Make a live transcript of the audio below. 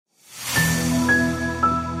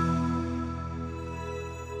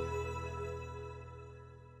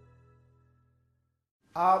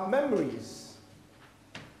Our memories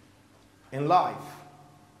in life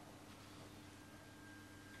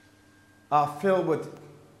are filled with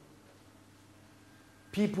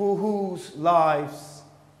people whose lives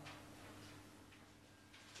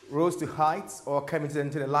rose to heights or came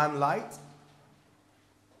into the limelight,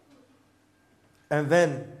 and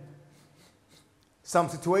then some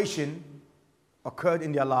situation occurred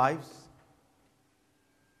in their lives.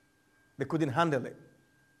 They couldn't handle it.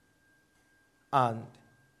 And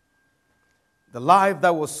the life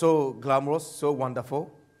that was so glamorous, so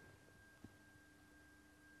wonderful,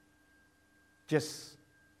 just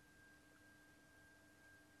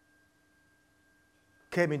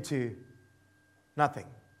came into nothing.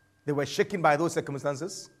 They were shaken by those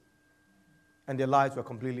circumstances, and their lives were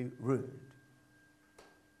completely ruined.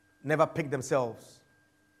 Never picked themselves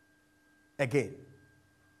again.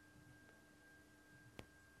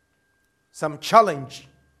 Some challenge,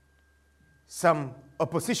 some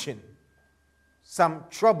opposition, some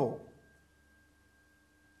trouble,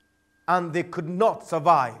 and they could not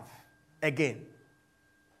survive again.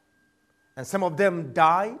 And some of them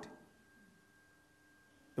died.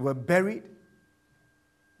 They were buried,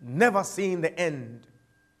 never seeing the end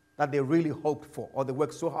that they really hoped for or they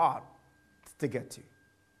worked so hard to get to.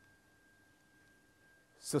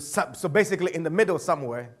 So basically, in the middle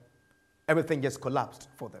somewhere, everything just collapsed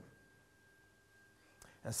for them.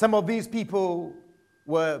 And some of these people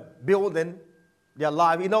were building their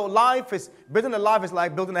life. Building a life is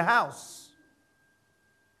like building a house.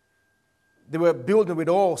 They were building with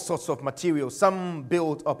all sorts of materials. Some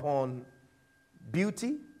built upon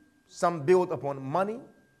beauty, some built upon money,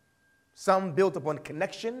 some built upon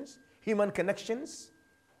connections, human connections.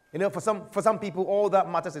 For some people, all that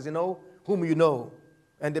matters is, whom you know.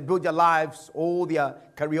 And they build their lives, all their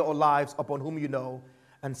career or lives upon whom you know.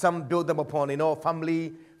 And some build them upon,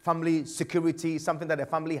 family security, something that a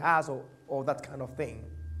family has or that kind of thing.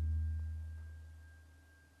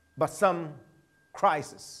 But some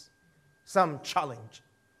crisis, some challenge,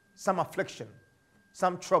 some affliction,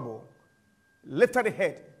 some trouble lifted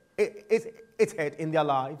its head in their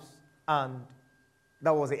lives, and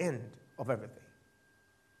that was the end of everything.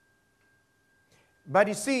 But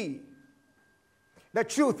you see, the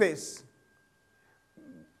truth is,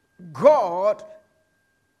 God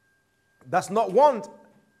does not want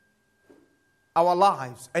our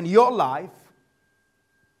lives and your life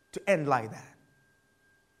to end like that.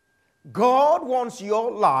 God wants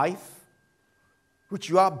your life, which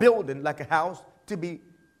you are building like a house, to be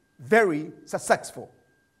very successful.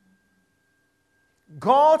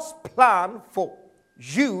 God's plan for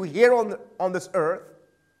you here on this earth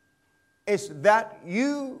is that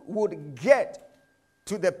you would get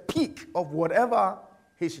to the peak of whatever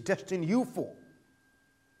He's destined you for.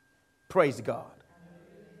 Praise God.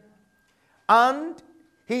 And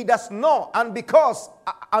He does not, and because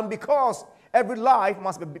every life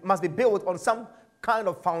must be built on some kind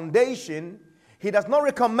of foundation, He does not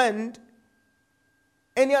recommend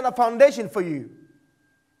any other foundation for you.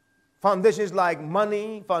 Foundations like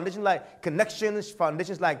money, foundations like connections,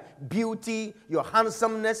 foundations like beauty, your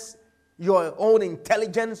handsomeness, your own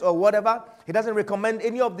intelligence or whatever. He doesn't recommend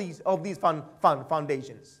any of these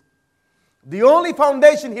foundations. The only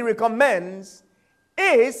foundation He recommends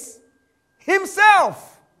is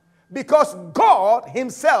Himself, because God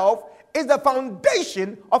Himself is the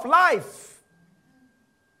foundation of life.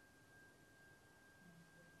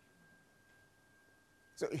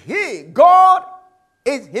 So God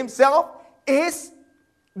is Himself is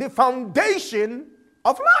the foundation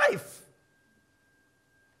of life.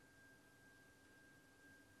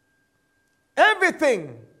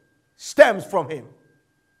 Everything stems from Him.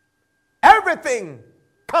 Everything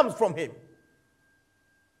comes from Him.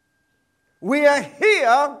 We are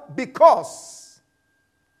here because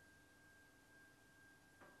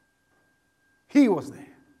He was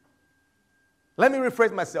there. Let me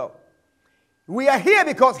rephrase myself. We are here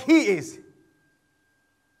because He is.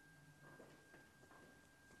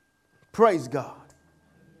 Praise God.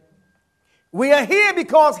 We are here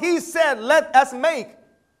because He said, let us make,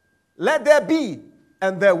 let there be,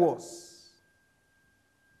 and there was.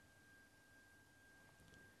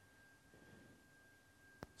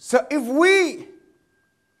 So if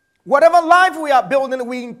whatever life we are building,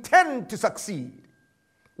 we intend to succeed.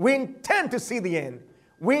 We intend to see the end.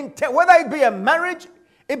 Whether it be a marriage,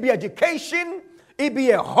 it be education, it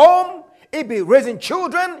be a home, it be raising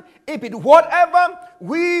children, it be whatever,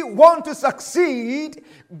 we want to succeed.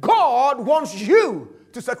 God wants you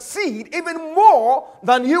to succeed even more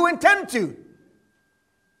than you intend to.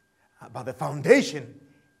 But the foundation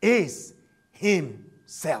is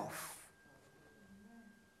Himself.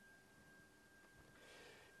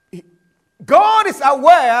 God is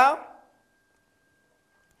aware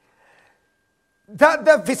that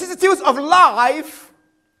the vicissitudes of life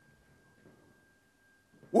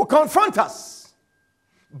will confront us.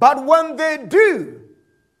 But when they do,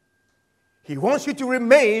 He wants you to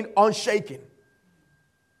remain unshaken.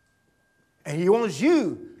 And He wants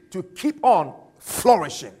you to keep on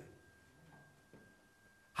flourishing.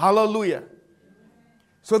 Hallelujah.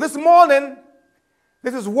 So this morning,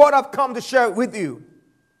 this is what I've come to share with you.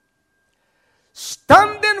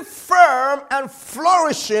 Standing firm and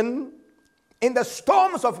flourishing in the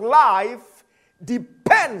storms of life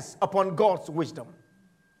depends upon God's wisdom.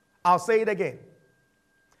 I'll say it again.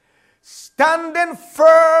 Standing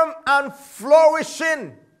firm and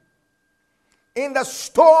flourishing in the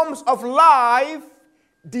storms of life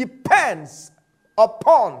depends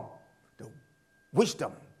upon the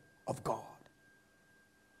wisdom of God.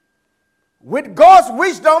 With God's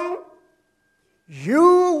wisdom, you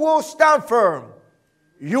will stand firm.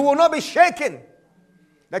 You will not be shaken.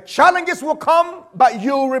 The challenges will come, but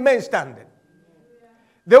you will remain standing.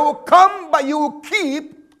 They will come, but you will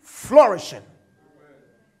keep flourishing.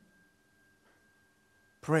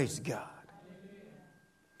 Praise God.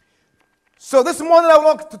 So this morning I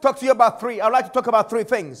want to talk to you about I'd like to talk about three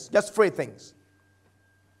things, just three things.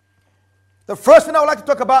 The first thing I would like to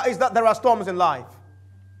talk about is that there are storms in life.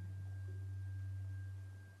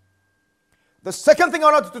 The second thing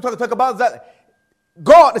I want to talk about is that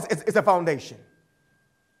God is a foundation.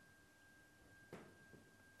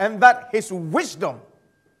 And that His wisdom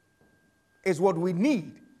is what we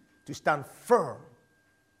need to stand firm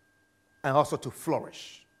and also to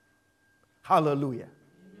flourish. Hallelujah.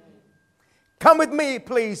 Amen. Come with me,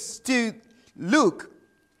 please, to Luke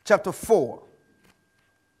chapter 4.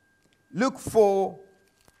 Luke 4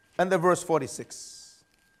 and the verse 46.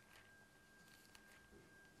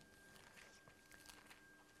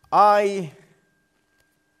 I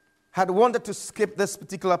had wanted to skip this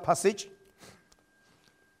particular passage.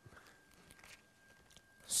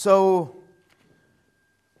 So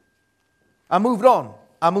I moved on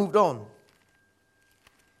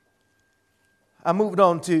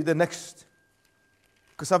to the next,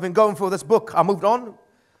 because I've been going through this book. I moved on,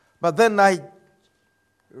 but then I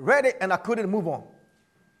read it and I couldn't move on.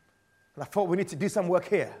 And I thought we need to do some work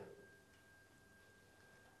here.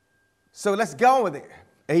 So let's go on with it.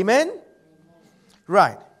 Amen? Amen.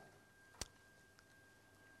 Right.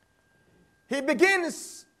 He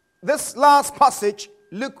begins this last passage,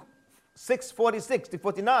 Luke 6:46 to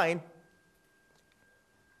 49,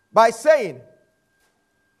 by saying,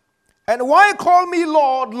 "And why call me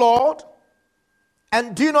Lord, Lord,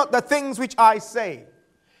 and do not the things which I say?"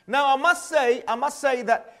 Now I must say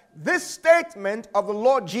that this statement of the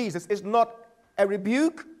Lord Jesus is not a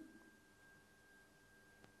rebuke.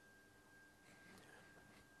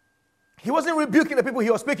 He wasn't rebuking the people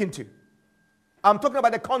he was speaking to. I'm talking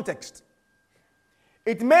about the context.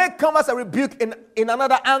 It may come as a rebuke in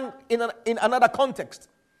another context.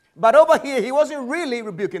 But over here, he wasn't really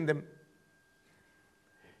rebuking them.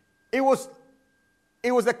 It was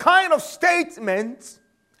a kind of statement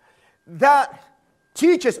that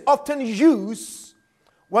teachers often use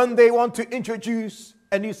when they want to introduce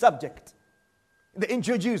a new subject. They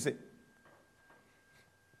introduce it.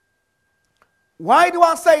 Why do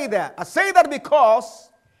I say that? I say that because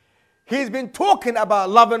he's been talking about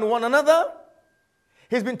loving one another.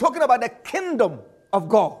 He's been talking about the kingdom of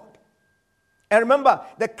God. And remember,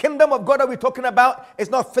 the kingdom of God that we're talking about is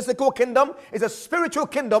not a physical kingdom. It's a spiritual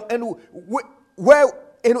kingdom in which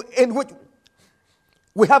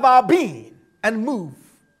we have our being and move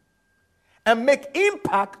and make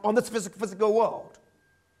impact on this physical world.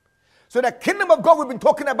 So the kingdom of God we've been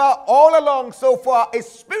talking about all along so far is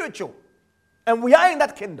spiritual. And we are in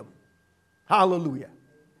that kingdom. Hallelujah.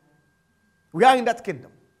 We are in that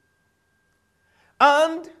kingdom.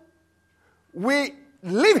 And we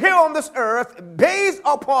live here on this earth based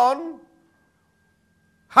upon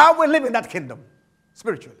how we live in that kingdom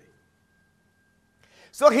spiritually.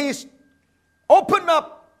 So he's opened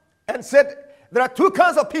up and said there are two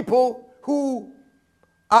kinds of people who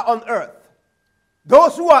are on earth.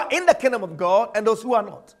 Those who are in the kingdom of God and those who are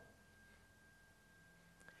not.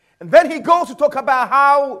 And then he goes to talk about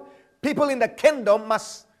how people in the kingdom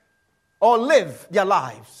must all live their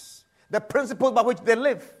lives. The principles by which they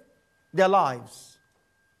live their lives.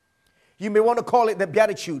 You may want to call it the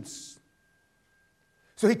Beatitudes.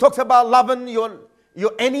 So he talks about loving your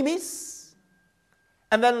enemies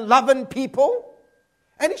and then loving people.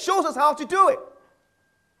 And he shows us how to do it.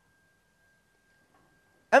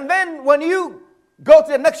 And then when you go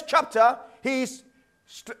to the next chapter, he's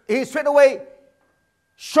straight away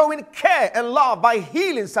showing care and love by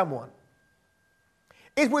healing someone.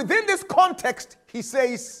 It's within this context he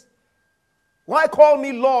says, why call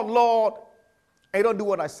me Lord, Lord, and you don't do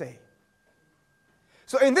what I say?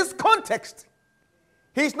 So in this context,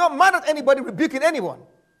 he's not mad at anybody, rebuking anyone.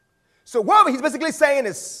 So what he's basically saying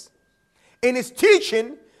is, in his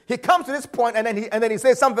teaching, he comes to this point and then he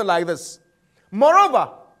says something like this.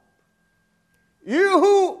 Moreover, you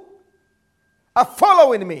who are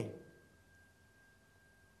following me,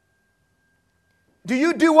 do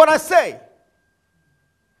you do what I say?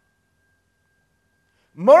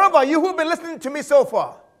 Moreover, you who've been listening to me so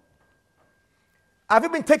far, have you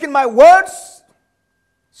been taking my words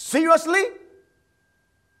seriously?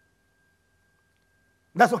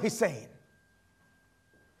 That's what he's saying.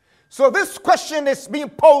 So this question is being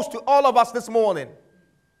posed to all of us this morning.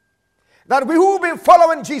 That we who've been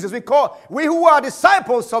following Jesus, we who are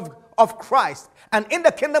disciples of Christ and in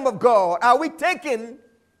the kingdom of God, are we taking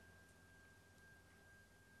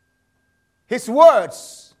his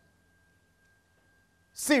words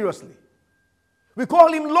seriously? We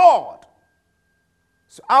call him Lord.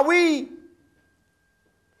 So are we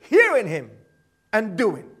hearing him and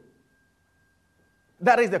doing?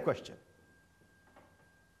 That is the question.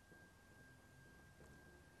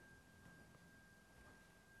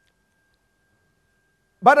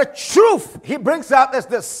 But the truth he brings out is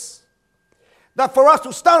this, that for us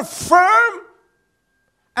to stand firm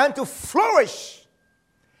and to flourish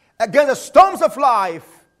against the storms of life,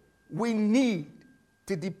 we need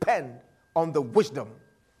to depend on the wisdom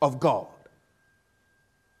of God.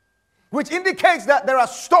 Which indicates that there are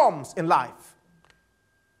storms in life.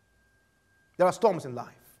 There are storms in life.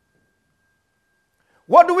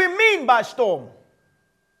 What do we mean by storm?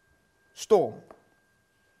 Storm.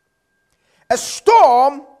 A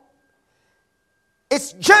storm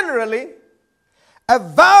is generally a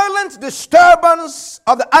violent disturbance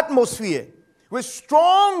of the atmosphere with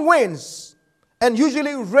strong winds and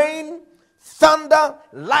usually rain, thunder,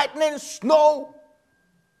 lightning, snow.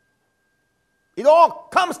 It all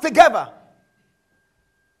comes together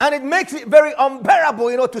and it makes it very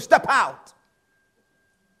unbearable, to step out.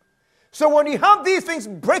 So when you have these things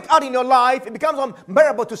break out in your life, it becomes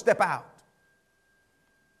unbearable to step out.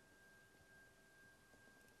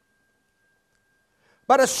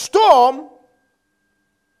 But a storm,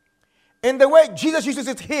 in the way Jesus uses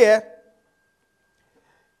it here,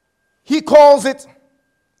 he describes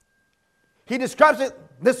it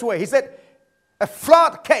this way. He said, a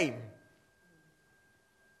flood came,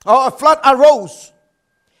 or a flood arose,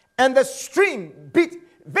 and the stream beat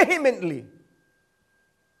vehemently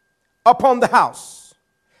upon the house.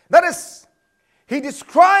 That is, he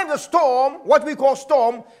describes a storm, what we call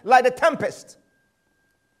storm, like a tempest.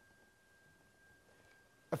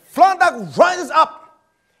 A flood that rises up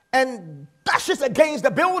and dashes against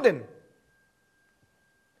the building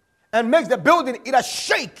and makes the building either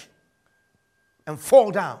shake and fall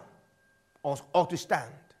down or to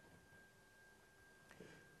stand.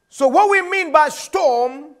 So what we mean by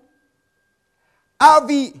storm are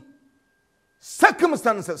the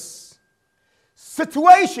circumstances,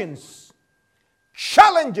 situations,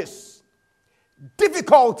 challenges,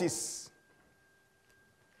 difficulties,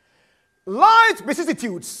 life's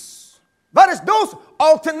vicissitudes. That is those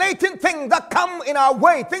alternating things that come in our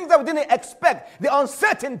way, things that we didn't expect, the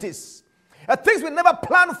uncertainties, things we never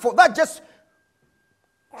planned for, that just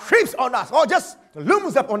creeps on us or just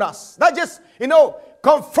looms up on us, that just,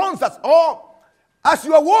 confronts us. Or as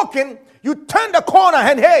you are walking, you turn the corner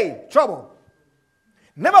and hey, trouble.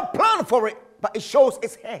 Never planned for it, but it shows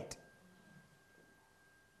its head.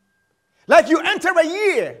 Like you enter a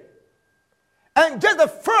year, and just the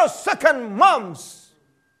first, second months,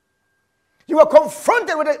 you are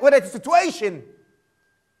confronted with a situation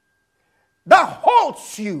that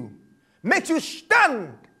halts you, makes you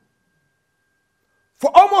stand for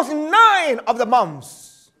almost 9 of the months.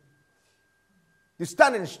 You're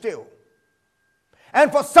standing still.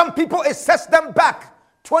 And for some people, it sets them back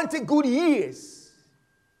 20 good years.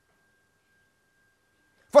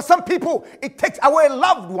 For some people, it takes away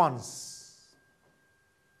loved ones.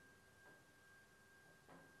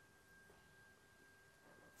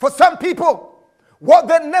 For some people, what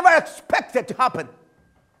they never expected to happen.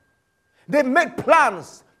 They made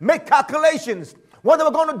plans, made calculations, what they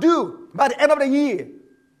were going to do by the end of the year.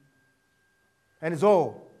 And it's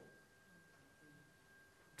all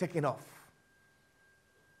taken off.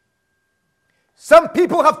 Some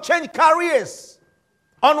people have changed careers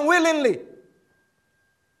unwillingly.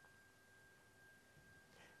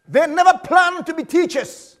 They never planned to be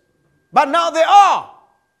teachers, but now they are.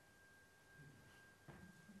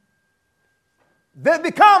 They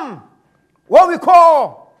become what we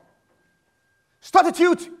call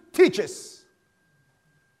substitute teachers.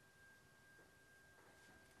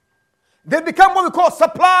 They become what we call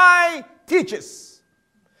supply teachers.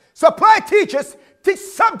 Supply teachers teach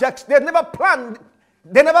subjects they never planned,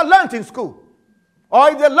 they never learned in school. Or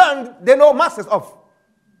if they learned, they know masters of.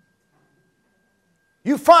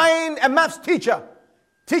 You find a maths teacher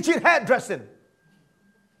teaching hairdressing.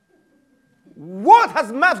 What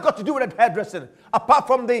has maths got to do with hairdressing, apart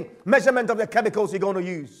from the measurement of the chemicals you're going to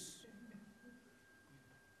use?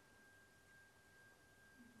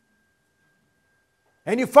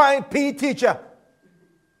 And you find PE teacher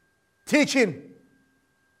teaching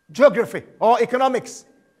geography or economics.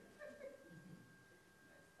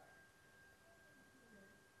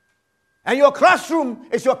 And your classroom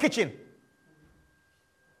is your kitchen,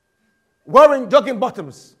 wearing jogging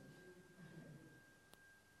bottoms.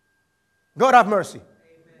 God have mercy.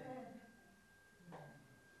 Amen.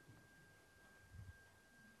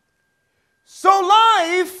 So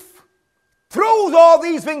life throws all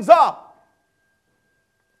these things up.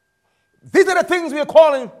 These are the things we are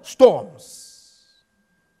calling storms.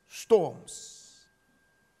 Storms.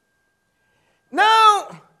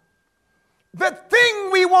 Now, the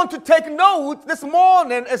thing we want to take note this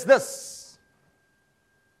morning is this.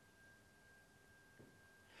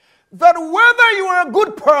 That whether you are a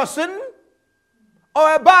good person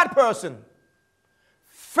or a bad person,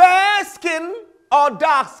 fair skin or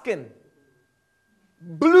dark skin,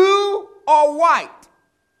 blue or white,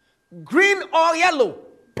 green or yellow,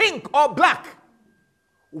 pink or black,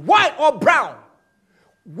 white or brown,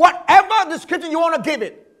 whatever description you want to give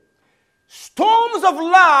it, storms of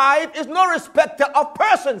life is no respecter of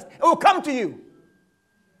persons. It will come to you.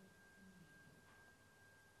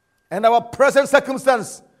 And our present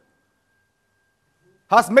circumstance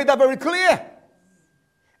has made that very clear.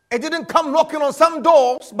 It didn't come knocking on some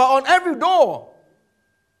doors, but on every door.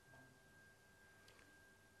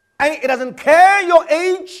 And it doesn't care your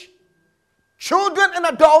age. Children and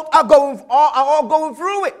adults are all going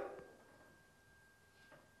through it.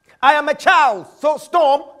 I am a child, so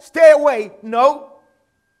storm, stay away. No.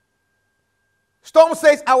 Storm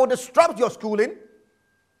says, I will disrupt your schooling.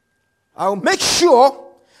 I will make sure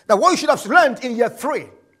that what you should have learned in year 3,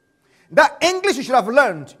 that English you should have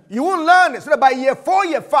learned, you won't learn it. So that by year 4,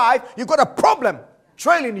 year 5, you've got a problem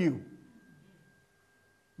trailing you.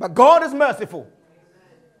 But God is merciful.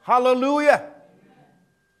 Hallelujah.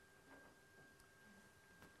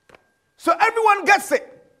 So everyone gets it.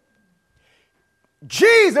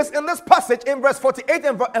 Jesus in this passage in verse 48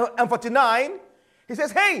 and 49, he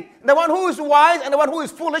says, hey, the one who is wise and the one who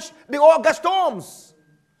is foolish, they all get storms.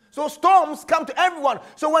 So storms come to everyone.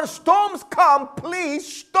 So when storms come, please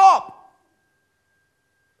stop.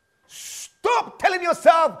 Stop telling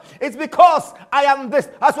yourself it's because I am this.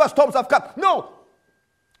 That's why storms have come. No.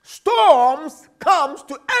 Storms comes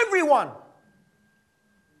to everyone.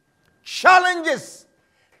 Challenges,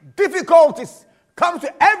 difficulties comes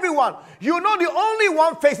to everyone. You're not the only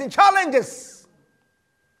one facing challenges.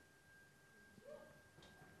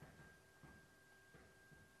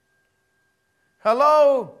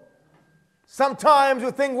 Hello. Sometimes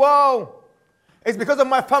you think, well, it's because of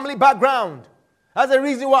my family background. That's the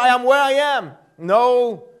reason why I am where I am.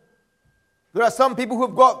 No. There are some people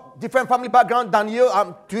who've got different family background than you,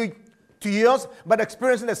 2 years, but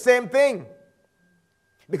experiencing the same thing.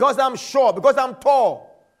 Because I'm short, because I'm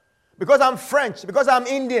tall, because I'm French, because I'm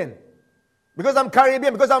Indian, because I'm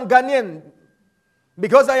Caribbean, because I'm Ghanaian,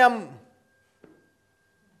 because I am...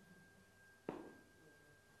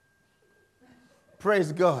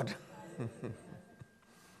 Praise God.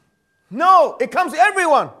 No, it comes to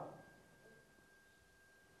everyone.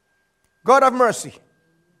 God have mercy.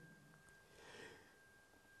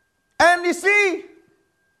 And you see,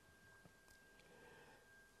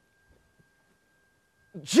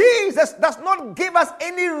 Jesus does not give us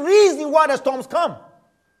any reason why the storms come.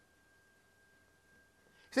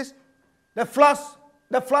 He says, the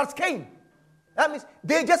floods came. That means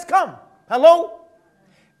they just come. Hello?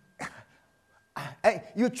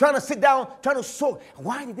 You're trying to sit down, trying to soak.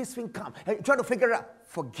 Why did this thing come? And you're trying to figure it out.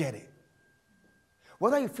 Forget it.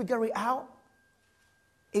 Whether you figure it out,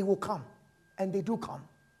 it will come. And they do come.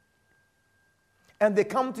 And they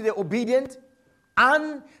come to the obedient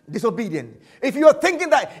and disobedient. If you are thinking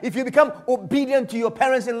that if you become obedient to your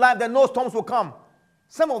parents in life, then no storms will come.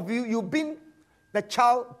 Some of you, you've been the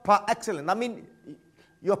child par excellence. I mean,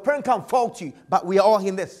 your parent can't fault you, but we are all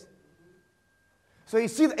in this. So you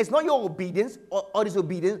see, it's not your obedience or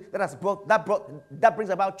disobedience that brings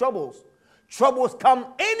about troubles. Troubles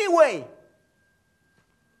come anyway.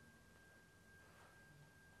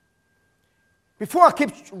 Before I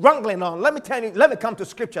keep wrangling on, let me come to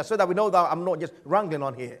scripture so that we know that I'm not just wrangling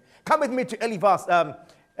on here. Come with me to Eliphaz,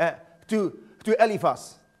 to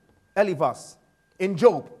Eliphaz. Eliphaz in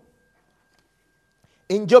Job.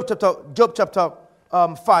 In Job chapter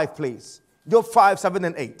 5, please. Job 5, 7,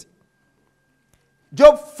 and 8.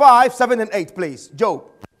 Job 5, 7, and 8, please. Job.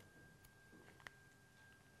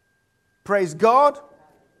 Praise God.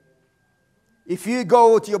 If you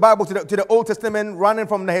go to your Bible to the Old Testament, running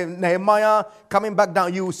from Nehemiah, coming back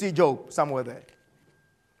down, you will see Job somewhere there.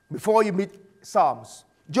 Before you meet Psalms.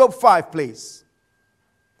 Job 5, please.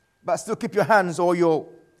 But still keep your hands or your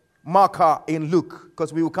marker in Luke,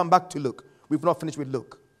 because we will come back to Luke. We've not finished with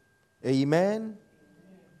Luke. Amen?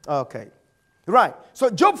 Okay. Right. So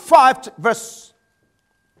Job 5, verse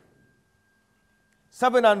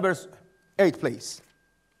 7 and verse 8, please.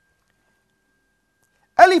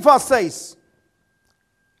 Eliphaz says,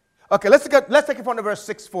 okay, let's take it from the verse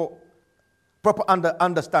 6 for proper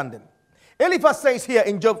understanding. Eliphaz says here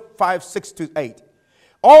in Job 5, 6 to 8,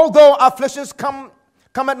 although afflictions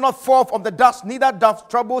cometh not forth of the dust, neither doth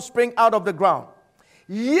trouble spring out of the ground.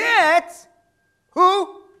 Yet,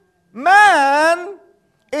 who? Man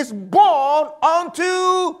is born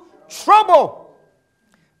unto trouble,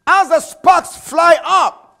 as the sparks fly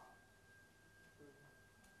up.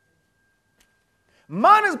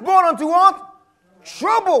 Man is born unto what?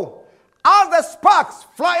 Trouble, as the sparks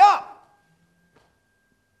fly up.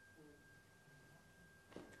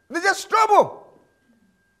 There's just trouble.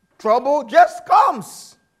 Trouble just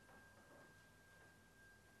comes.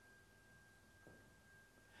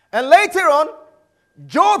 And later on,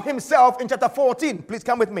 Job himself in chapter 14, please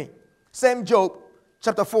come with me. Same Job,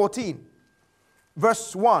 chapter 14,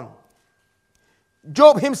 verse 1.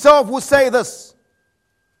 Job himself will say this.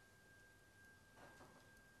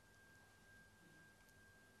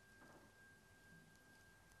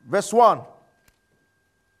 Verse 1.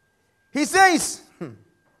 He says,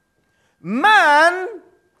 man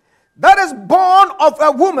that is born of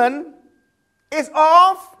a woman is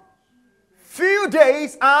of few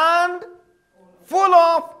days and full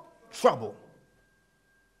of trouble.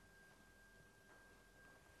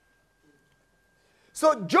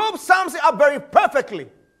 So Job sums it up very perfectly.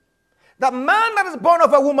 The man that is born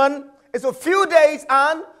of a woman is of few days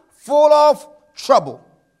and full of trouble.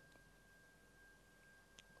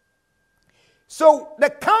 So the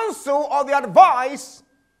counsel or the advice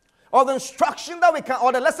or the instruction that we can,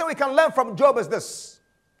 or the lesson we can learn from Job is this.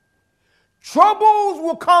 Troubles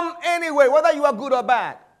will come anyway, whether you are good or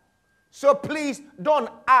bad. So please don't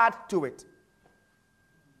add to it.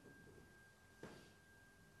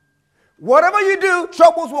 Whatever you do,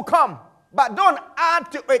 troubles will come. But don't add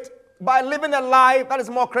to it by living a life that is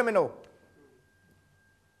more criminal.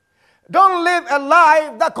 Don't live a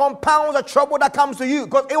life that compounds the trouble that comes to you,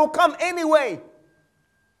 because it will come anyway.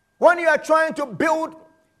 When you are trying to build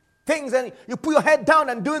things and you put your head down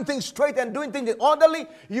and doing things straight and doing things orderly,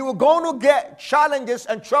 you are going to get challenges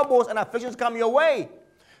and troubles and afflictions come your way.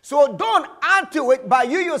 So don't add to it by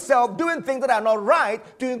you yourself doing things that are not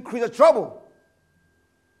right to increase the trouble,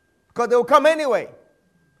 because they will come anyway.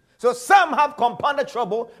 So some have compounded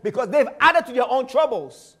trouble because they've added to their own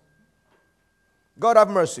troubles. God have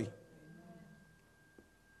mercy.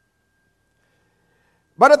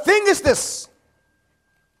 But the thing is this.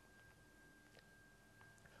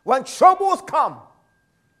 When troubles come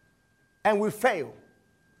and we fail,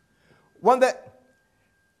 when the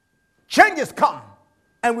changes come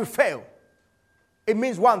and we fail, it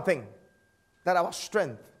means one thing, that our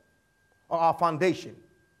strength or our foundation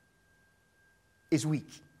is weak.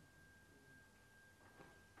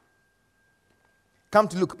 Come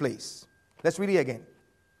to Luke, please. Let's read it again.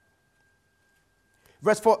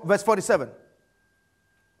 Verse 47.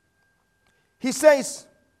 He says,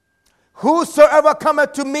 whosoever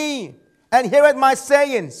cometh to me and heareth my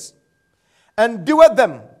sayings and doeth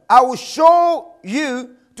them, I will show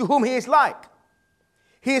you to whom he is like.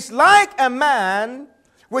 He is like a man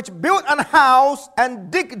which built an house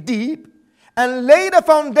and dig deep and laid a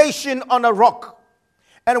foundation on a rock.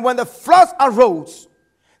 And when the floods arose,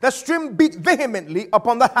 the stream beat vehemently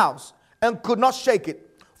upon the house and could not shake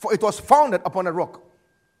it, for it was founded upon a rock.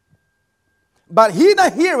 But he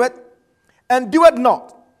that heareth and doeth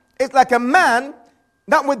not is like a man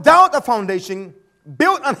that without a foundation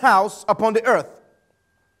built an house upon the earth,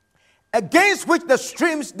 against which the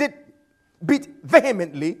streams did beat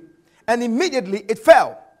vehemently, and immediately it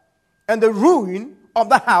fell, and the ruin of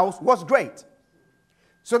the house was great.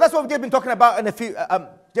 So that's what we've just been talking about in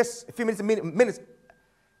just a few minutes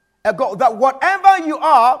ago, that whatever you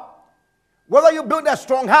are, whether you build a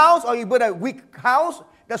strong house or you build a weak house,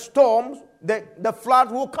 the storms, the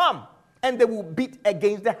floods will come and they will beat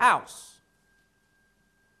against the house.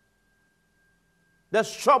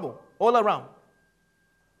 There's trouble all around.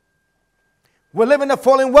 We live in a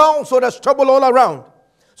fallen world, so there's trouble all around.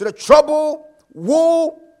 So the trouble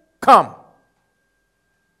will come.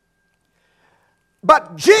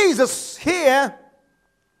 But Jesus here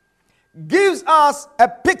gives us a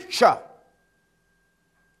picture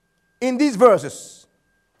in these verses.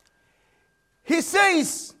 He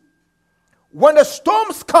says, when the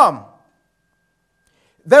storms come,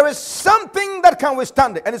 there is something that can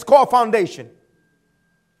withstand it, and it's called foundation.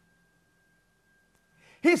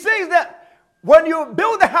 He says that when you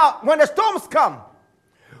build the house, when the storms come,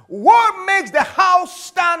 what makes the house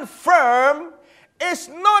stand firm is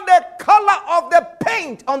not the color of the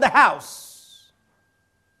paint on the house.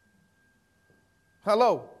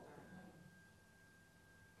 Hello.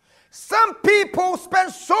 Some people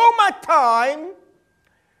spend so much time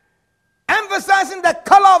emphasizing the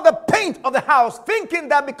color of the paint of the house, thinking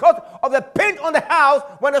that because of the paint on the house,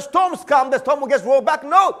 when the storms come, the storm will get rolled back.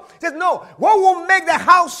 No. He says, no. What will make the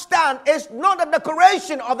house stand is not the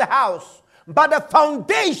decoration of the house, but the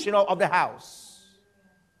foundation of the house.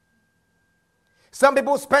 Some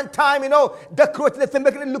people spend time, decorating the thing,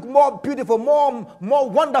 making it look more beautiful, more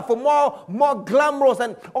wonderful, more glamorous,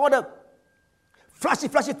 and all the flashy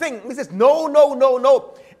thing. He says,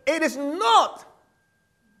 no. It is not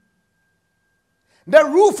the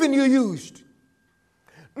roofing you used,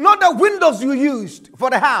 not the windows you used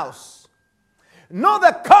for the house, not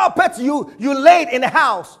the carpets you laid in the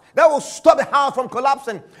house that will stop the house from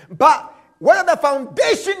collapsing, but whether the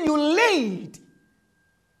foundation you laid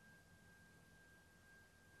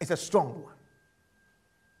is a strong one.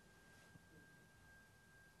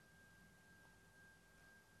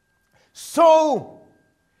 So,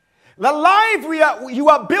 the life you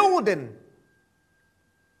are building,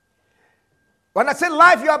 when I say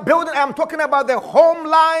life you are building, I'm talking about the home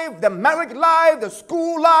life, the marriage life, the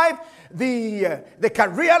school life, the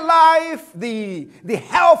career life, the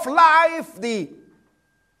health life,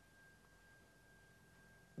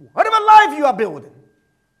 whatever life you are building.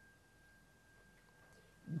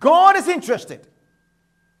 God is interested.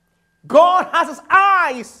 God has his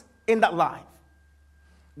eyes in that life.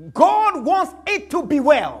 God wants it to be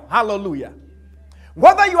well. Hallelujah.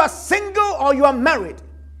 Whether you are single or you are married,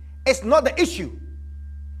 it's not the issue.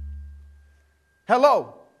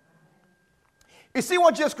 Hello. You see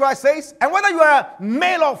what Jesus Christ says? And whether you are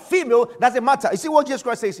male or female, doesn't matter. You see what Jesus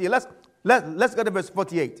Christ says here? Let's go to verse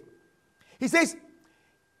 48. He says,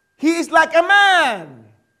 he is like a man.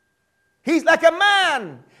 He's like a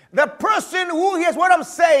man. The person who hears what I'm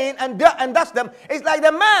saying and does them is like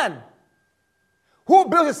the man who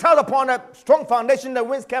builds his house upon a strong foundation. The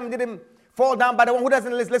winds came, didn't fall down. But the one who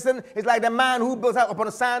doesn't listen is like the man who builds house upon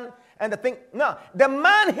the sand and the thing. No, the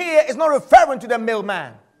man here is not referring to the male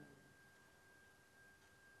man.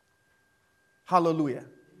 Hallelujah.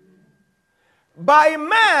 By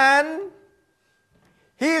man,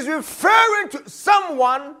 he is referring to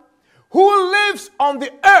someone who lives on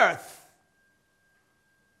the earth.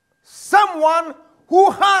 Someone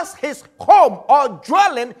who has his home or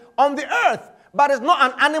dwelling on the earth, but is not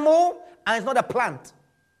an animal and is not a plant.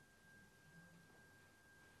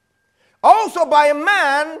 Also, by a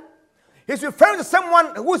man, he's referring to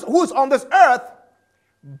someone who's on this earth,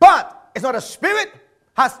 but is not a spirit,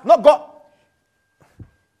 hasn't got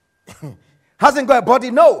a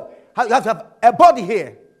body. No, you have to have a body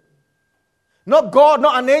here. Not God,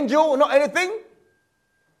 not an angel, not anything.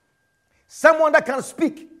 Someone that can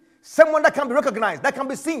speak. Someone that can be recognized, that can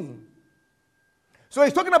be seen. So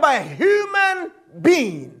he's talking about a human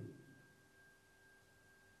being.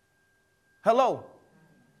 Hello.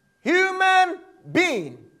 Human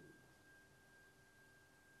being.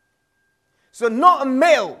 So not a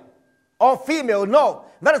male or female. No,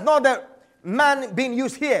 that is not the man being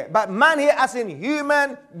used here. But man here as in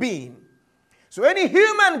human being. So any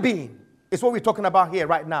human being is what we're talking about here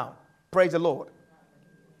right now. Praise the Lord.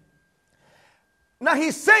 Now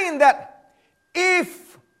he's saying that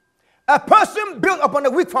if a person built upon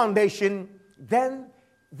a weak foundation, then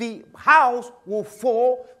the house will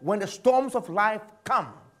fall when the storms of life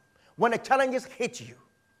come, when the challenges hit you.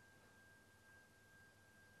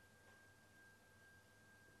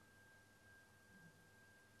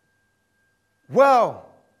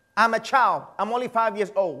 Well, I'm a child. I'm only 5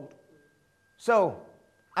 years old. So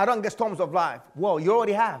I don't get storms of life. Well, you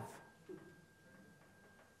already have.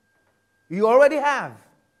 You already have.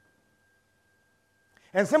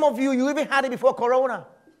 And some of you even had it before Corona.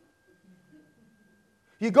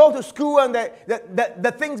 You go to school and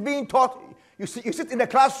the things being taught, you sit in the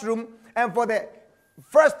classroom, and for the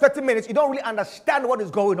first 30 minutes, you don't really understand what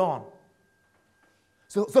is going on.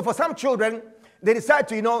 So for some children, they decide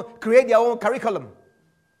to, create their own curriculum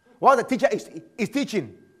while the teacher is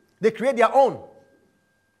teaching. They create their own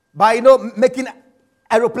by, making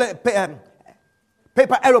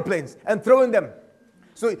paper aeroplanes and throwing them.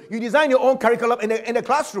 So you design your own curriculum in a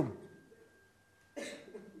classroom.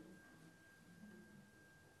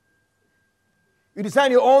 You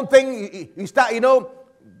design your own thing. You start,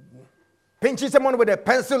 pinching someone with a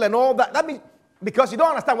pencil and all that. That means because you don't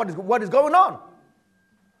understand what is going on.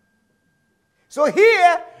 So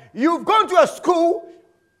here, you've gone to a school.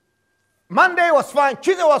 Monday was fine.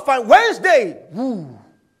 Tuesday was fine. Wednesday, woo.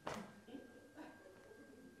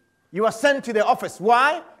 You are sent to the office.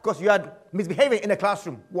 Why? Because you are misbehaving in the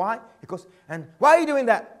classroom. Why? And why are you doing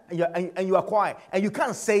that? And you are quiet. And you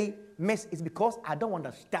can't say, Miss, it's because I don't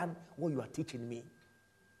understand what you are teaching me.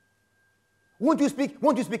 Won't you speak?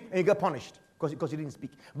 Won't you speak? And you get punished because you didn't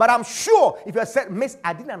speak. But I'm sure if you had said, Miss,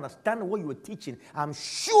 I didn't understand what you were teaching, I'm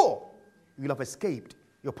sure you will have escaped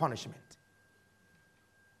your punishment.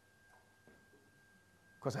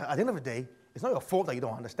 Because at the end of the day, it's not your fault that you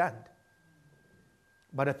don't understand.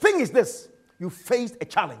 But the thing is this, you faced a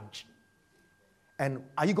challenge. And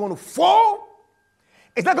are you going to fall?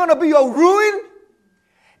 Is that going to be your ruin?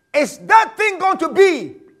 Is that thing going to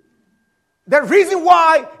be the reason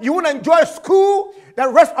why you won't enjoy school the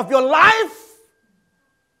rest of your life?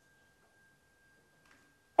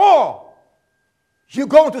 Or you're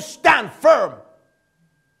going to stand firm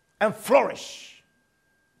and flourish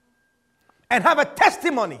and have a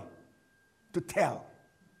testimony to tell?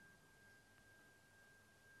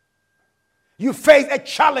 You face a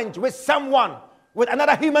challenge with someone, with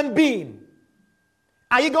another human being.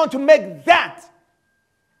 Are you going to make that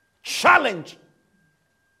challenge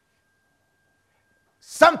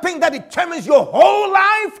something that determines your whole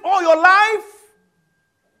life, all your life?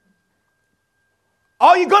 Or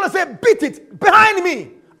are you going to say, beat it, behind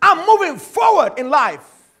me, I'm moving forward in life?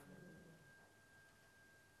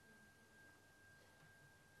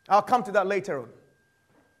 I'll come to that later on.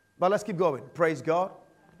 But let's keep going. Praise God.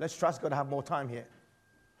 Let's trust God to have more time here.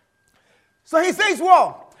 So he says,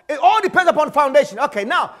 well, it all depends upon foundation. Okay,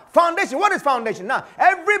 now, foundation. What is foundation? Now,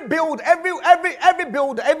 every builder,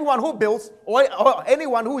 everyone who builds, or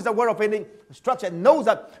anyone who is aware of any structure knows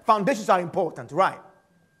that foundations are important, right?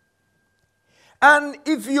 And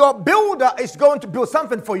if your builder is going to build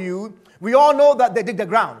something for you, we all know that they dig the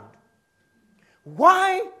ground.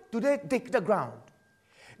 Why do they dig the ground?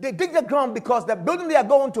 They dig the ground because the building they are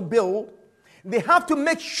going to build, they have to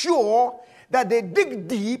make sure that they dig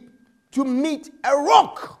deep to meet a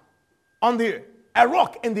rock in the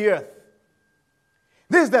earth.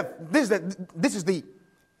 This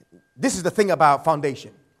is the thing about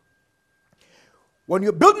foundation. When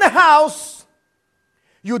you're building a house,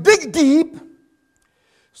 you dig deep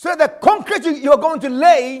so the concrete you're going to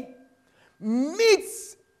lay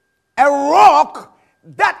meets a rock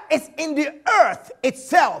that is in the earth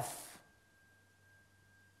itself.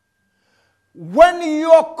 When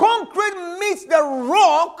your concrete meets the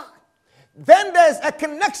rock, then there's a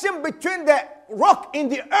connection between the rock in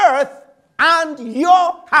the earth and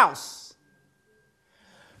your house.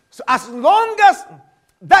 So as long as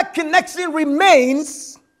that connection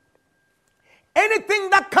remains, anything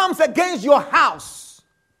that comes against your house,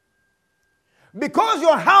 because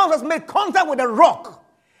your house has made contact with the rock,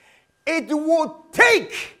 it will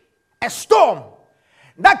take a storm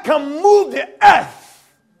that can move the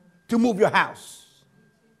earth to move your house.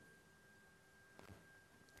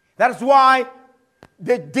 That is why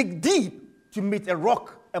they dig deep to meet a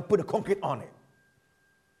rock and put a concrete on it.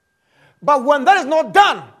 But when that is not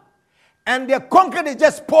done, and the concrete is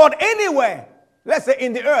just poured anywhere, let's say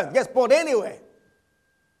in the earth, just poured anywhere,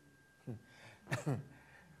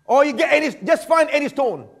 or you get just find any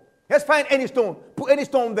stone. Just find any stone. Put any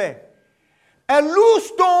stone there. A loose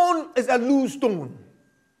stone is a loose stone.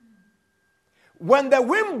 When the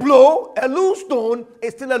wind blows, a loose stone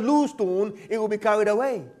is still a loose stone. It will be carried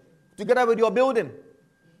away together with your building.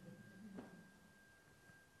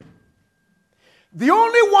 The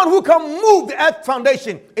only one who can move the earth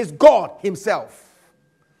foundation is God himself.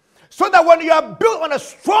 So that when you are built on a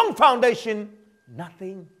strong foundation,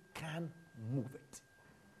 nothing can move it.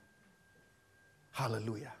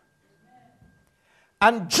 Hallelujah.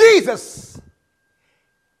 And Jesus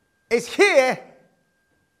is here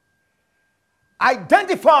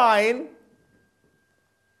identifying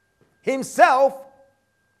himself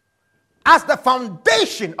as the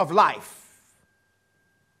foundation of life.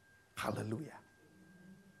 Hallelujah.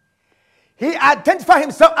 He identified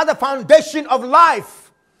himself as the foundation of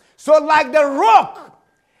life. So like the rock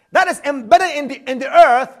that is embedded in the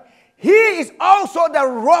earth, he is also the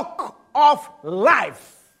rock of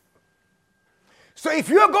life. So if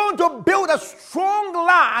you're going to build a strong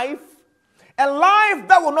life, a life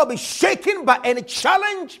that will not be shaken by any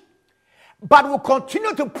challenge, but will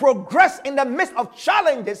continue to progress in the midst of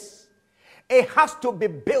challenges, it has to be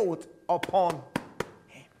built upon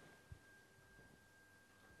him.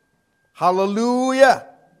 Hallelujah.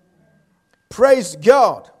 Praise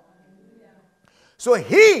God. So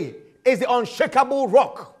he is the unshakable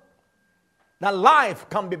rock that life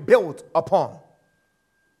can be built upon.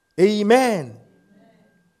 Amen.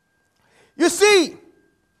 You see,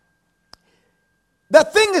 the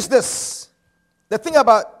thing is this. The thing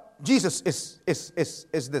about Jesus is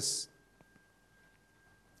this.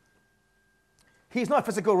 He's not a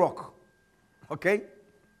physical rock. Okay?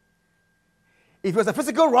 If he was a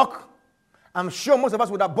physical rock, I'm sure most of us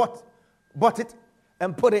would have bought it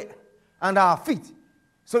and put it under our feet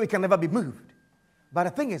so it can never be moved. But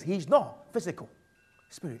the thing is, he's not physical.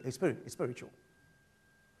 It's spiritual.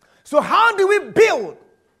 So how do we build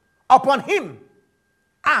upon him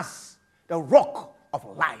as the rock of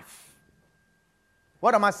life?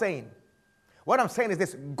 What am I saying? What I'm saying is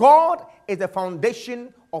this: God is the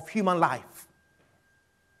foundation of human life.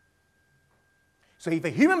 So if a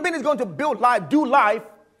human being is going to build life, do life,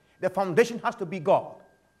 the foundation has to be God.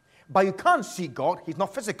 But you can't see God. He's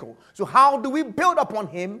not physical. So how do we build upon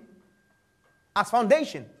him as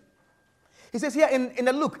foundation? He says here in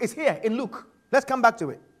the Luke. It's here in Luke. Let's come back to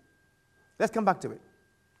it.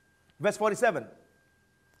 Verse 47.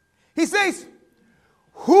 He says,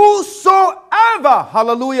 whosoever,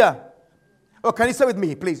 hallelujah. Oh, can you say with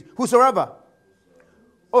me, please? Whosoever.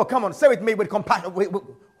 Oh, come on, say with me with compassion,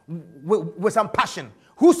 with some passion.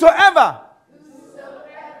 Whosoever.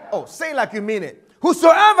 Oh, say like you mean it.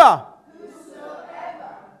 Whosoever.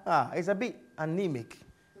 It's a bit anemic.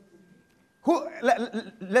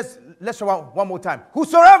 Let's try one more time.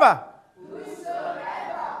 Whosoever.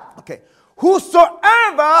 Okay.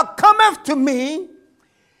 Whosoever cometh to me,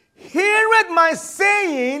 heareth my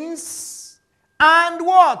sayings, and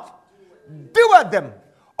what? Doeth them.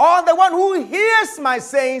 Or the one who hears my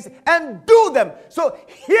sayings and do them. So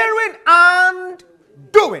hearing and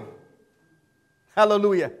doing.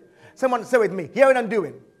 Hallelujah. Someone say with me, hearing and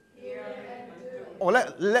doing. Oh,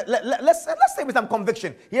 let's say with some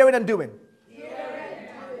conviction. Hearing and doing.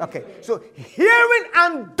 Okay, so hearing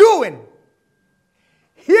and doing.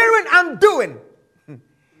 Hearing and doing.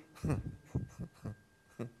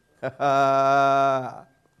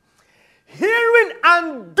 Hearing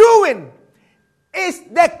and doing is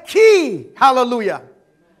the key. Hallelujah.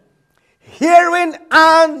 Hearing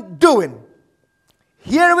and doing.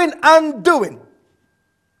 Hearing and doing.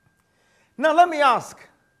 Now let me ask.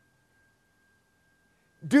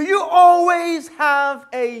 Do you always have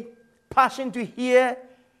a passion to hear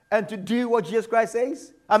and to do what Jesus Christ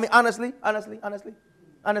says? I mean, honestly.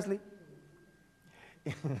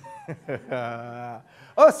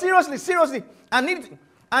 Oh, seriously.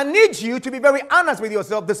 I need you to be very honest with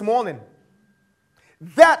yourself this morning.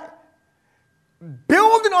 That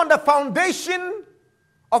building on the foundation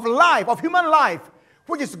of life, of human life,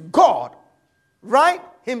 which is God, right,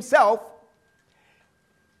 himself,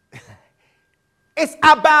 it's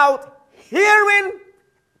about hearing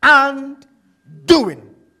and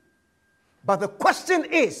doing. But the question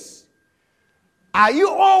is, are you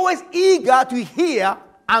always eager to hear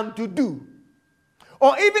and to do?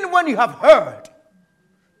 Or even when you have heard,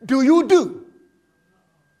 do you do?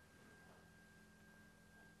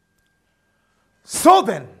 So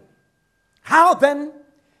then, how then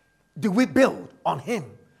do we build on him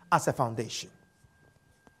as a foundation?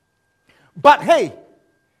 But hey,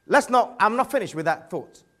 I'm not finished with that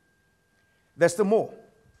thought. There's still more.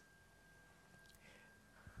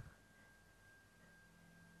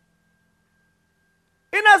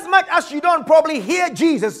 Inasmuch as you don't probably hear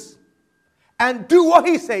Jesus and do what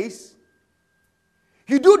he says,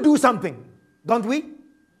 you do something, don't we?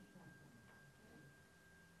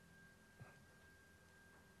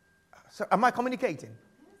 So am I communicating?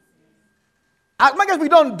 As much as we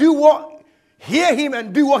don't hear him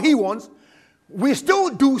and do what he wants, we still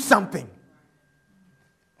do something.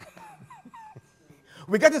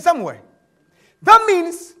 We get it somewhere. That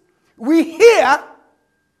means we hear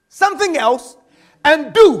something else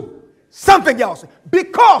and do something else.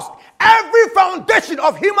 Because every foundation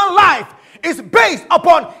of human life is based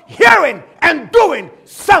upon hearing and doing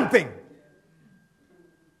something.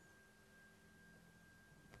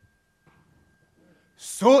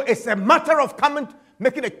 So it's a matter of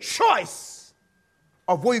making a choice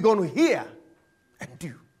of what you're going to hear and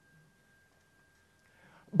do.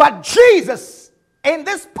 But Jesus, in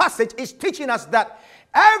this passage, is teaching us that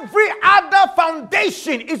every other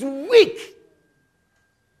foundation is weak.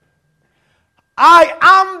 I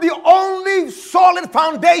am the only solid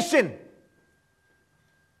foundation.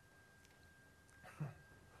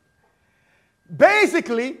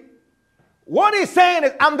 Basically, what he's saying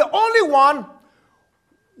is, I'm the only one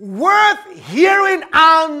worth hearing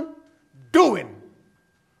and doing.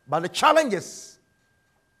 But the challenge is,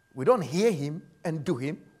 we don't hear him and do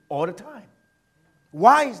him all the time.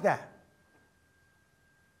 Why is that?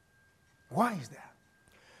 Why is that?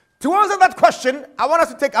 To answer that question, I want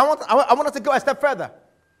us to go a step further.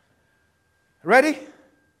 Ready?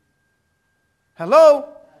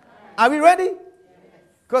 Hello? Are we ready?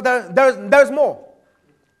 Because there's more.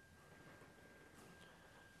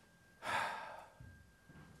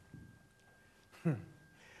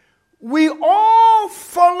 We all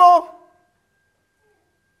follow,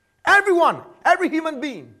 everyone, every human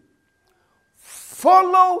being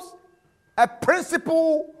follows a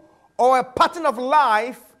principle or a pattern of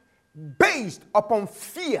life based upon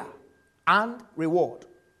fear and reward.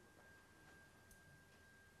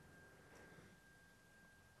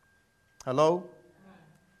 Hello?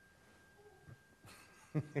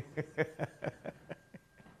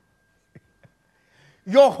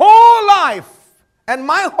 Your whole life and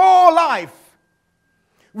my whole life,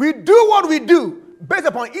 we do what we do based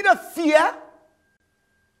upon either fear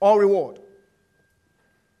or reward.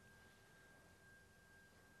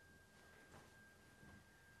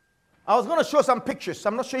 I was going to show some pictures.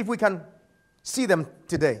 I'm not sure if we can see them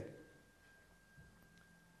today.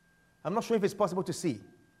 I'm not sure if it's possible to see.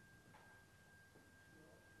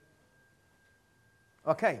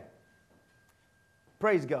 Okay.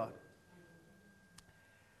 Praise God.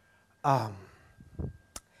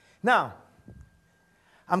 Now,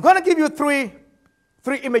 I'm going to give you three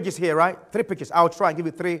images here, right? 3 pictures. I'll try and give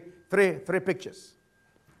you three pictures.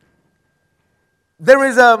 There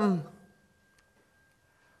is an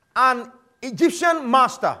Egyptian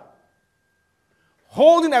master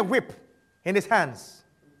holding a whip in his hands.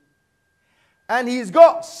 And he's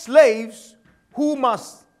got slaves who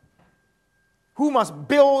must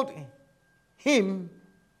build him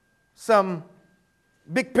some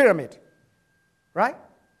big pyramid. Right?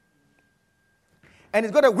 And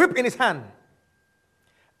he's got a whip in his hand.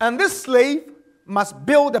 And this slave must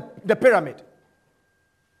build the pyramid.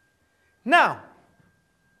 Now,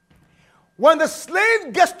 when the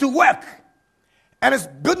slave gets to work and is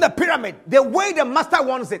building the pyramid the way the master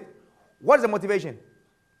wants it, what is the motivation?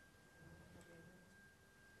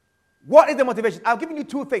 What is the motivation? I've given you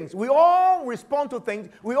 2 things. We all respond to things.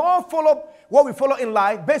 We all follow what we follow in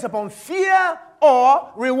life based upon fear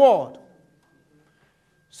or reward.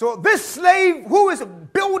 So this slave who is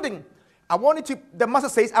building, the master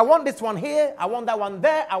says, I want this one here, I want that one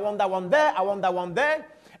there, I want that one there, I want that one there.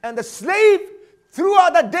 And the slave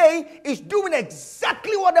throughout the day is doing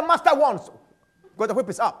exactly what the master wants. Because the whip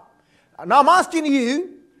is up. Now I'm asking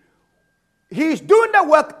you, he's doing the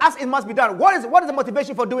work as it must be done. What is the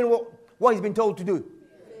motivation for doing what he's been told to do?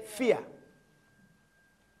 Fear.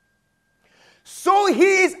 So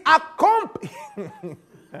he is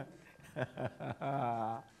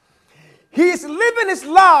he's living his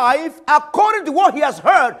life according to what he has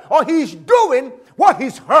heard, or he's doing what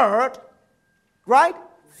he's heard, right?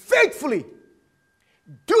 Faithfully,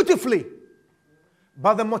 dutifully.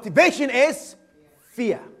 But the motivation is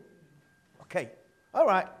fear. Okay, all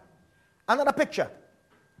right. Another picture.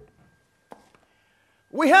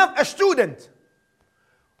 We have a student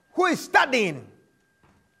who is studying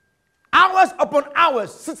hours upon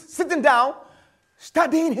hours, sitting down,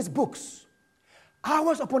 studying his books.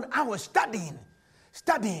 Hours upon hours, studying.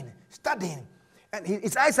 And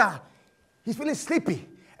his eyes he's feeling sleepy.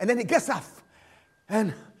 And then he gets up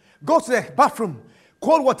and goes to the bathroom,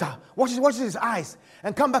 cold water, washes his eyes,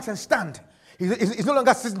 and comes back and stand. He's no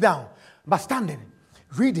longer sitting down, but standing,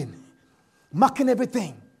 reading, marking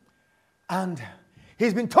everything. And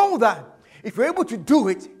he's been told that if you're able to do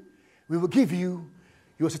it, we will give you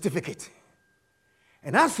your certificate.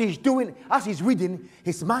 And as he's reading,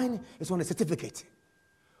 his mind is on the certificate.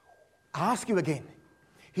 I ask you again.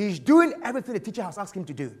 He's doing everything the teacher has asked him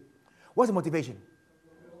to do. What's the motivation?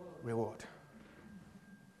 Reward.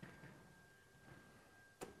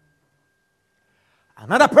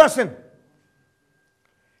 Another person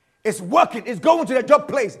is working, is going to the job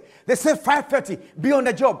place. They say 5:30, be on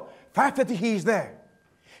the job. 5:30, he is there.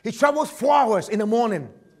 He travels 4 hours in the morning.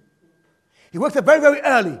 He wakes up very, very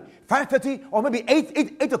early, 5:30 or maybe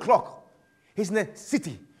 8 o'clock. He's in the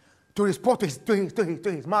city to report to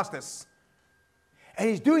his masters. And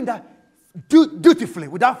he's doing that dutifully,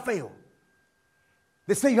 without fail.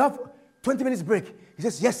 They say, you have 20 minutes break. He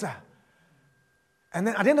says, yes, sir. And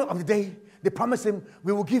then at the end of the day, they promise him,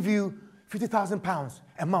 we will give you £50,000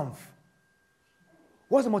 a month.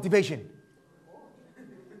 What's the motivation?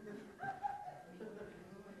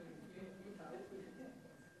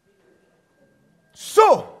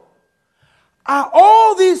 Are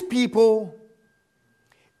all these people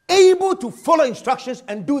able to follow instructions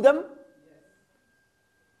and do them?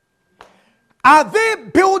 Are they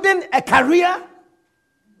building a career?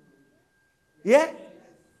 Yeah?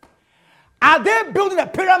 Are they building a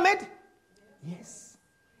pyramid? Yes.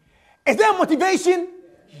 Is there motivation?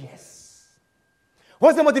 Yes.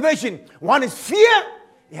 What's the motivation? One is fear,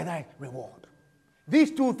 the other is reward.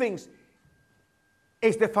 These two things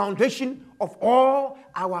is the foundation of all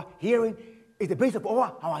our hearing, is the base of all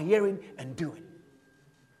our hearing and doing.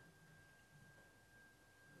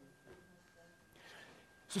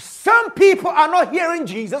 So some people are not hearing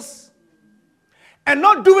Jesus and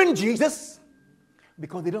not doing Jesus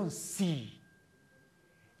because they don't see.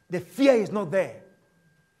 The fear is not there.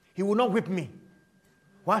 He will not whip me.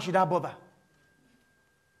 Why should I bother?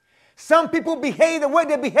 Some people behave the way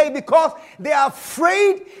they behave because they are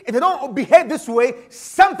afraid if they don't behave this way,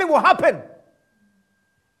 something will happen.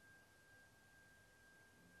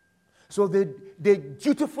 So they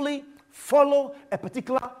dutifully follow a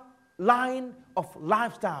particular line of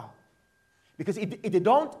lifestyle. Because if they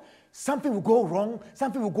don't, something will go wrong,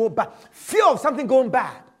 something will go bad. Fear of something going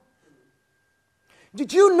bad.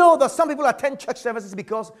 Did you know that some people attend church services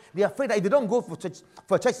because they are afraid that if they don't go for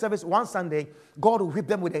church service one Sunday, God will whip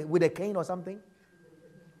them with a cane or something?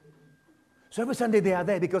 So every Sunday they are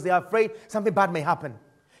there because they are afraid something bad may happen.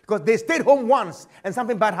 Because they stayed home once and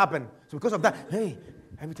something bad happened. So because of that, hey,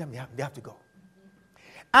 every time they have to go.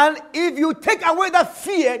 And if you take away that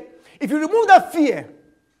fear, if you remove that fear,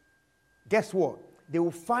 guess what? They will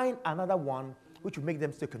find another one which will make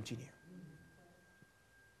them still continue.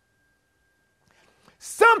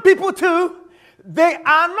 Some people too, they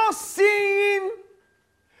are not seeing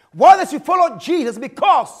why they should follow Jesus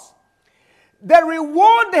because the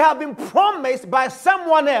reward they have been promised by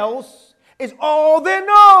someone else is all they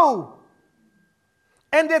know.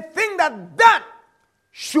 And they think that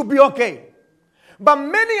should be okay. But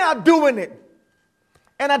many are doing it.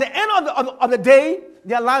 And at the end of the day,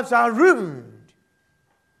 their lives are ruined.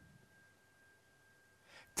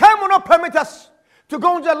 Time will not permit us to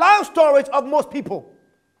go into the life stories of most people.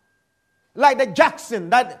 Like the Jackson,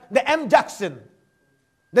 the M. Jackson,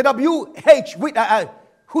 the W.H.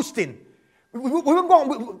 Houston. We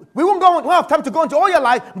won't have time to go into all your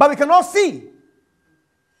life, but we can all see.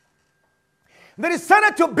 They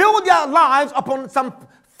decided to build their lives upon some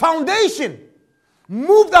foundation,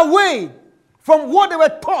 moved away from what they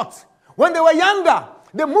were taught when they were younger.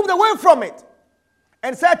 They moved away from it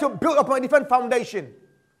and decided to build upon a different foundation.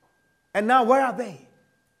 And now where are they?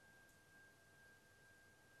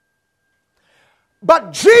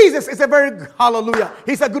 But Jesus is hallelujah,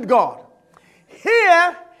 he's a good God.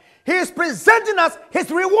 Here, he is presenting us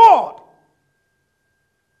his reward.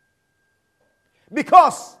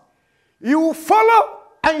 Because you will follow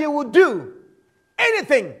and you will do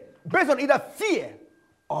anything based on either fear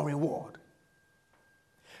or reward.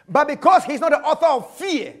 But because he's not the author of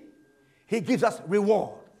fear, he gives us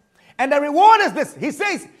reward. And the reward is this. He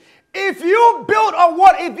says, if you build on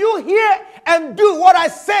if you hear and do what I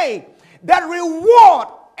say, that reward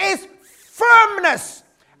is firmness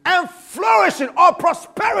and flourishing or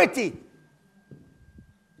prosperity.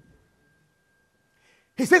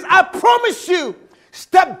 He says, I promise you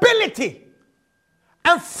stability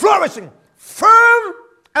and flourishing. Firm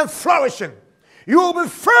and flourishing. You will be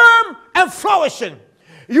firm and flourishing.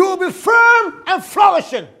 You will be firm and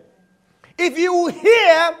flourishing. If you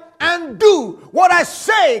hear and do what I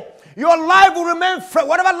say, your life will remain firm.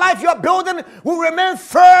 Whatever life you're building will remain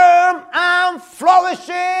firm and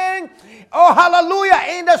flourishing. Oh,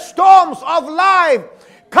 hallelujah. In the storms of life,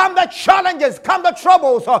 come the challenges, come the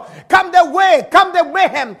troubles, come the way, come the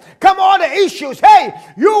mayhem, come all the issues. Hey,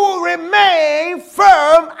 you will remain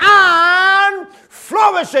firm and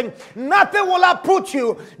flourishing. Nothing will uproot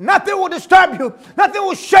you. Nothing will disturb you. Nothing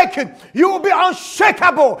will shake you. You will be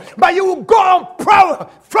unshakable, but you will go on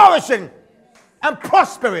flourishing and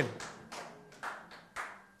prospering.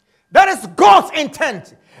 That is God's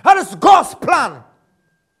intent. That is God's plan.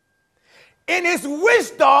 In his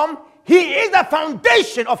wisdom, he is the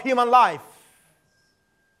foundation of human life.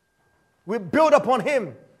 We build upon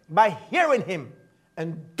him by hearing him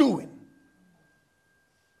and doing.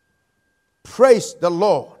 Praise the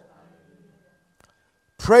Lord.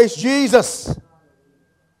 Praise Jesus.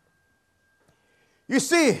 You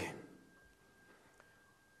see,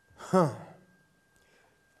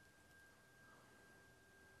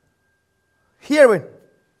 hearing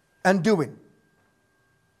and doing.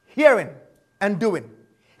 Hearing and doing.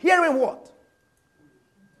 Hearing what?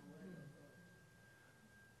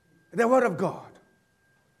 The Word of God.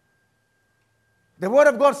 The Word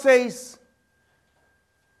of God says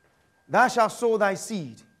thou shalt sow thy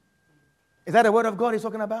seed. Is that the word of God he's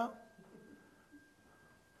talking about?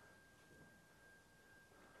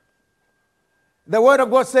 The word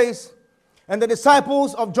of God says, and the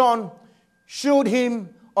disciples of John showed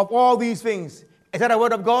him of all these things. Is that a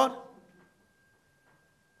word of God?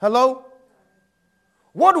 Hello?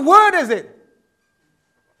 What word is it?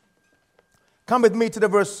 Come with me to the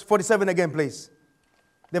verse 47 again, please.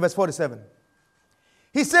 The verse 47.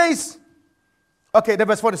 He says, okay, the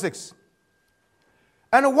verse 46.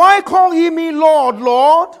 And why call ye me Lord,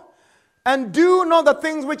 Lord, and do not the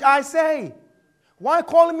things which I say? Why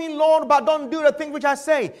call me Lord, but don't do the things which I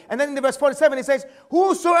say? And then in the verse 47, it says,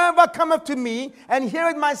 whosoever cometh to me and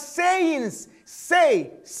heareth my sayings,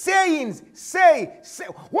 sayings.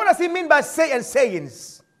 What does he mean by say and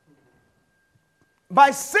sayings?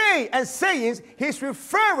 By say and sayings, he's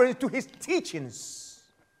referring to his teachings,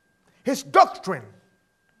 his doctrine.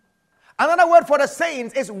 Another word for the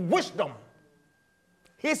sayings is wisdom.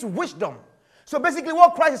 His wisdom. So basically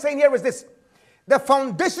what Christ is saying here is this. The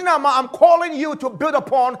foundation I'm calling you to build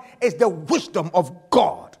upon is the wisdom of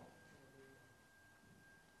God.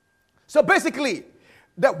 So basically,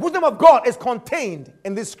 the wisdom of God is contained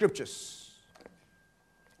in these scriptures.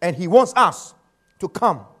 And he wants us to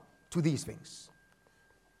come to these things.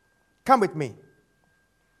 Come with me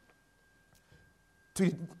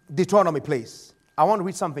to Deuteronomy, please. I want to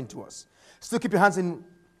read something to us. Still keep your hands in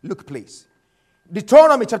Luke, please.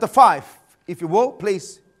 Deuteronomy chapter 5, if you will,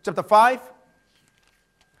 please. Chapter 5.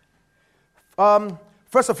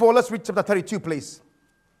 First of all, let's read chapter 32, please.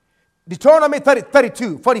 Deuteronomy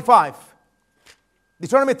 32, 45.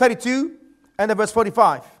 Deuteronomy 32 and the verse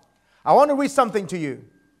 45. I want to read something to you.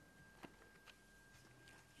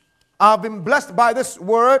 I've been blessed by this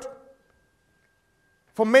word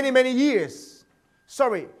for many, many years.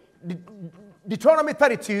 Sorry, Deuteronomy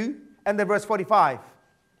 32 and the verse 45.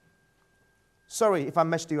 Sorry if I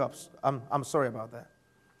messed you up. I'm sorry about that.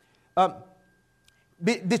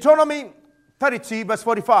 Deuteronomy 32 verse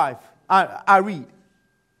 45. I read.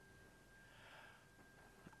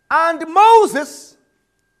 And Moses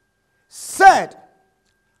said,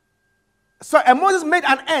 and Moses made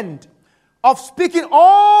an end of speaking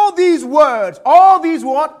all these words. All these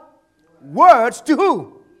what? Words to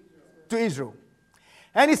who? To Israel.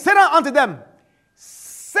 And he said unto them,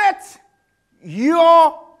 set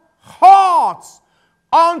your hearts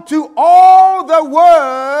unto all the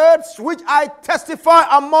words which I testify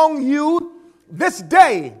among you this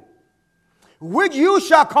day, which you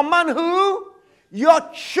shall command who? Your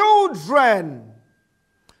children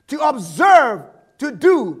to observe, to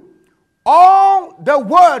do all the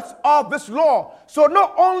words of this law. So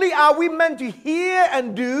not only are we meant to hear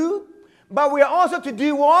and do, but we are also to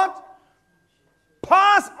do what?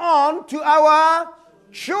 Pass on to our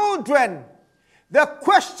children. The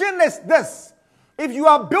question is this. If you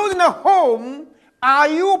are building a home, are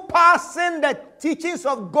you passing the teachings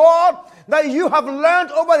of God that you have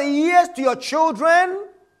learned over the years to your children?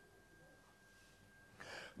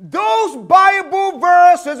 Those Bible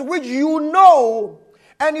verses which you know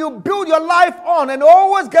and you build your life on and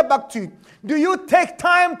always get back to, do you take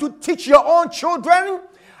time to teach your own children?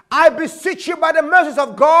 I beseech you by the mercies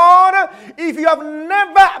of God, if you have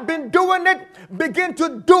never been doing it, begin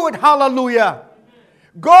to do it. Hallelujah.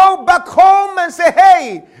 Go back home and say,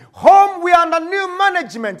 hey, home, we are under new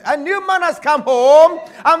management. A new man has come home.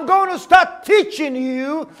 I'm going to start teaching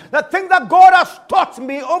you the thing that God has taught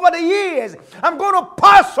me over the years. I'm going to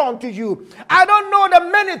pass on to you. I don't know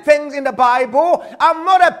the many things in the Bible. I'm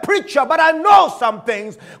not a preacher, but I know some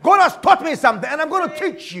things. God has taught me something, and I'm going to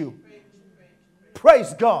teach you.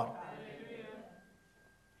 Praise God.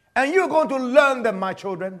 And you're going to learn them, my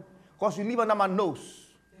children, because you live under my nose.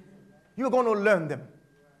 You're going to learn them.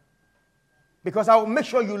 Because I will make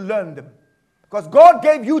sure you learn them. Because God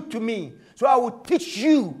gave you to me. So I will teach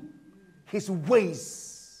you his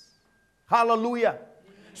ways. Hallelujah.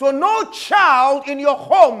 So no child in your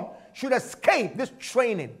home should escape this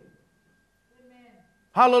training. Amen.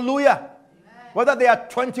 Hallelujah. Amen. Whether they are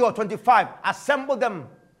 20 or 25, assemble them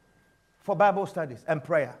for Bible studies and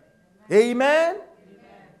prayer. Amen. Amen.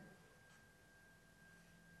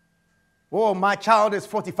 Oh, my child is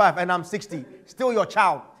 45 and I'm 60. Still your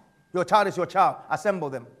child. Your child is your child. Assemble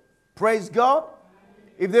them. Praise God.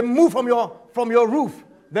 If they move from your roof,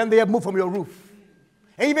 then they have moved from your roof.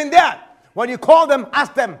 And even that, when you call them,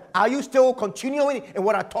 ask them, are you still continuing in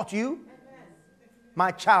what I taught you?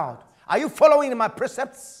 My child. Are you following in my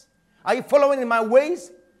precepts? Are you following in my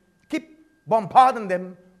ways? Keep bombarding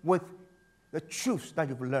them with the truths that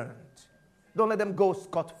you've learned. Don't let them go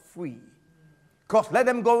scot-free. Because let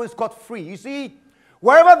them go scot-free. You see,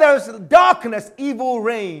 wherever there is darkness, evil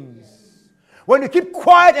reigns. When you keep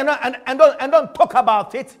quiet and don't talk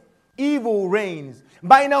about it, evil reigns.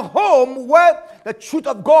 But in a home where the truth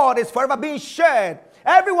of God is forever being shared,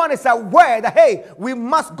 everyone is aware that, hey, we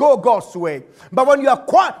must go God's way. But when you are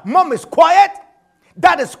quiet, mom is quiet,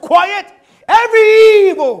 dad is quiet, every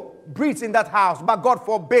evil breeds in that house. But God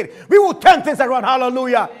forbid, we will turn things around.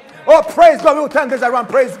 Hallelujah. Oh, praise God. We will turn things around.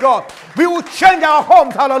 Praise God. We will change our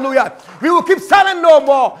homes. Hallelujah. We will keep silent no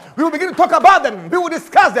more. We will begin to talk about them. We will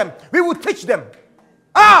discuss them. We will teach them.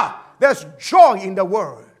 There's joy in the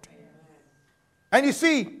word. And you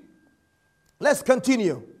see, let's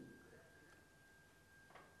continue.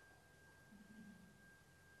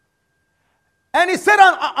 And he said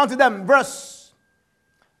unto them, verse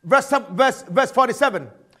 47,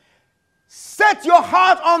 set your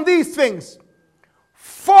heart on these things,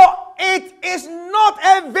 for it is not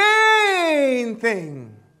a vain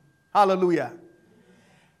thing. Hallelujah.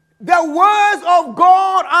 The words of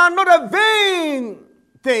God are not a vain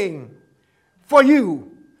thing for you,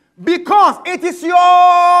 because it is your,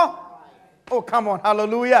 oh come on,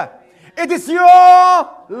 hallelujah. It is your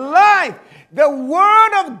life. The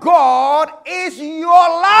word of God is your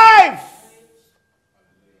life.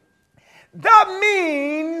 That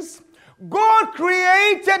means God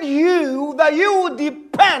created you that you would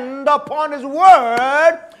depend upon his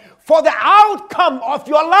word for the outcome of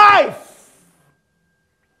your life.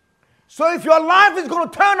 So if your life is going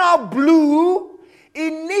to turn out blue,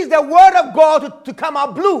 it needs the word of God to come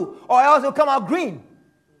out blue, or else it will come out green.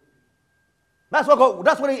 That's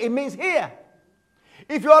what it means here.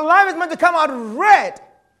 If your life is meant to come out red,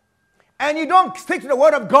 and you don't stick to the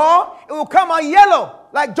word of God, it will come out yellow,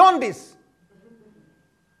 like jaundice.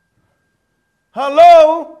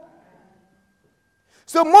 Hello?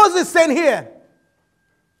 So Moses is saying here,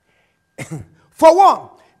 for one,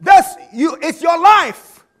 it's your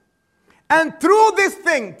life. And through this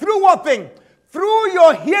thing, through what thing? Through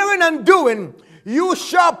your hearing and doing, you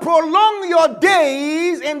shall prolong your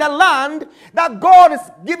days in the land that God is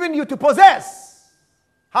giving you to possess.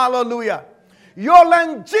 Hallelujah. Your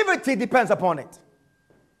longevity depends upon it.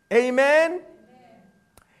 Amen. Amen.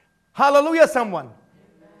 Hallelujah, someone. Amen.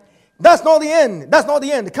 That's not the end. That's not the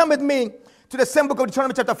end. Come with me to the same book of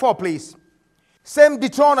Deuteronomy chapter 4, please. Same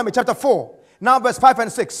Deuteronomy chapter 4. Now verse 5 and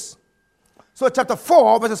 6. So chapter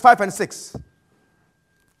 4, verses 5 and 6.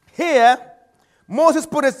 Here, Moses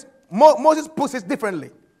puts it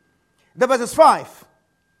differently. The verses 5.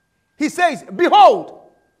 He says,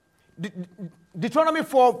 behold, Deuteronomy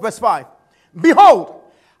 4, verse 5. Behold,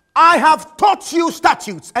 I have taught you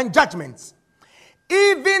statutes and judgments,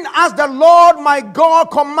 even as the Lord my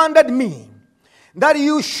God commanded me, that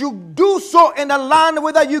you should do so in the land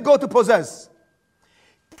whither you go to possess.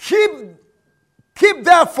 Keep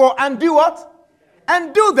therefore and do what?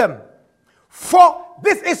 And do them. For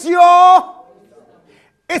this is oh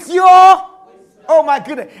my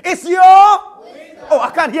goodness. It's your, oh,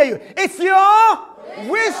 I can't hear you. It's your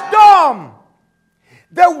wisdom.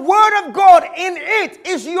 The word of God in it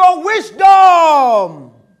is your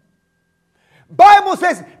wisdom. Bible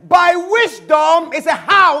says, by wisdom is a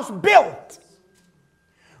house built.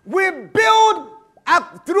 We build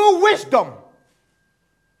through wisdom.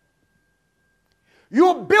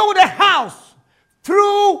 You build a house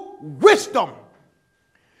through wisdom.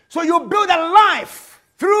 So you build a life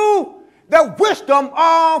through the wisdom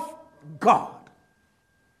of God.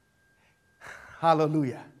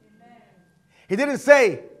 Hallelujah. Amen. He didn't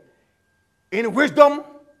say, in wisdom,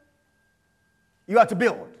 you have to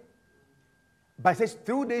build. But he says,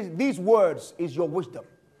 through these words is your wisdom.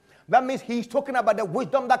 That means he's talking about the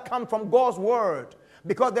wisdom that comes from God's word.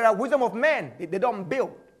 Because there are wisdom of men, they don't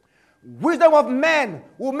build. Wisdom of men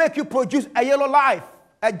will make you produce a yellow life,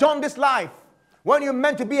 a jaundiced life. When you're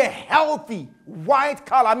meant to be a healthy, white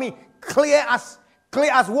color, clear as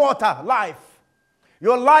water life.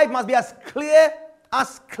 Your life must be as clear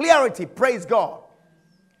as clarity. Praise God.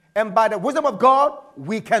 And by the wisdom of God,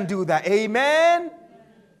 we can do that. Amen.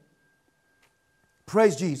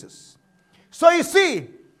 Praise Jesus. So you see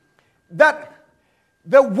that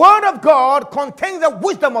the word of God contains the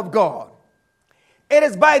wisdom of God. It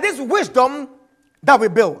is by this wisdom that we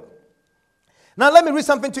build. Now let me read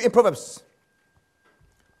something to you in Proverbs.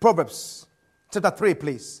 Proverbs chapter 3,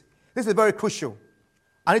 please. This is very crucial.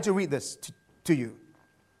 I need to read this to you.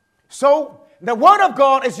 So, the word of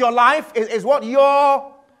God is your life, is what?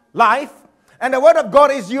 Your life. And the word of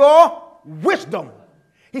God is your wisdom.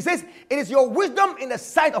 He says, it is your wisdom in the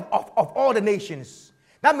sight of all the nations.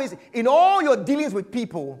 That means in all your dealings with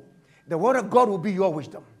people, the word of God will be your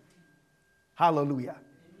wisdom. Hallelujah.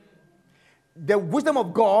 The wisdom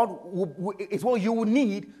of God is what you will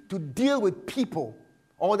need to deal with people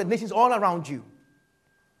all the nations all around you.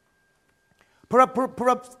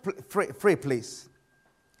 Proverbs 3, please.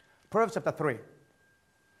 Proverbs chapter 3.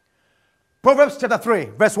 Proverbs chapter 3,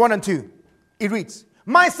 verse 1 and 2. It reads,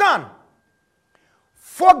 my son,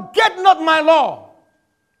 forget not my law,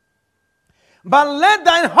 but let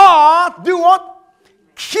thine heart do what?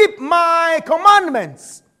 Keep my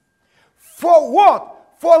commandments. For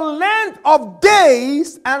what? For length of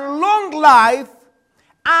days and long life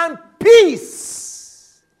and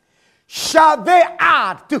peace shall they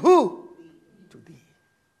add to who? To thee.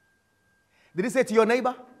 Did he say to your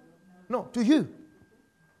neighbor? No, to you.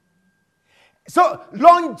 So,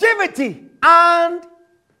 longevity and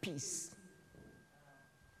peace.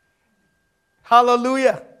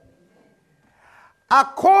 Hallelujah.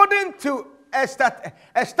 According to a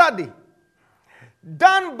study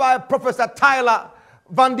done by Professor Tyler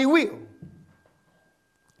Van de Wiel,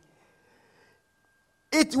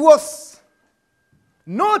 it was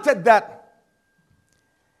noted that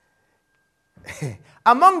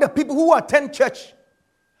among the people who attend church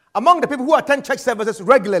services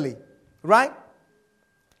regularly, right?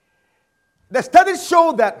 The studies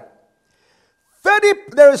show that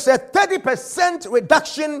there is a 30%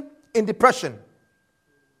 reduction in depression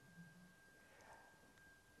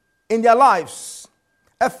in their lives,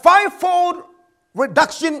 a 5-fold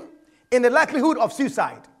reduction in the likelihood of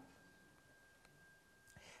suicide,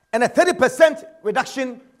 and a 30%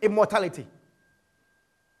 reduction in mortality.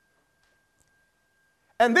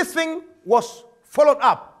 And this thing was followed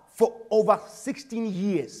up for over 16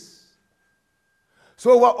 years.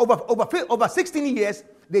 So over 16 years,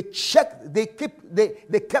 they kept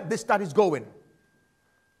these studies going.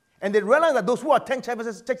 And they realized that those who attend church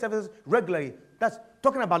services regularly, that's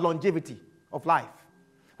talking about longevity of life,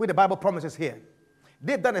 which the Bible promises here.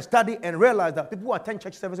 They've done a study and realized that people who attend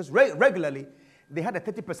church services regularly, they had a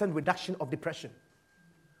 30% reduction of depression.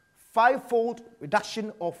 5-fold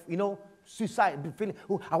reduction of, suicide, feeling,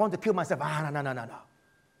 I want to kill myself. No.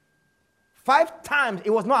 5 times, it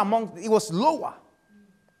was lower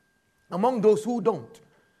among those who don't.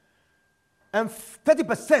 And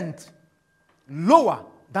 30% lower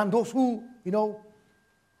than those who,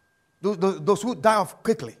 those who die off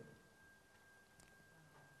quickly.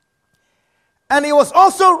 And it was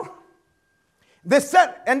also, they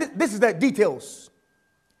said, and this is the details,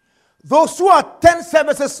 those who attend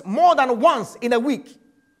services more than once in a week,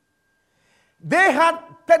 they had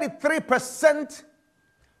 33%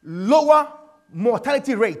 lower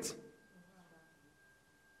mortality rate.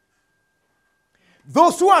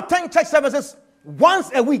 Those who attend church services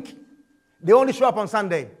once a week, they only show up on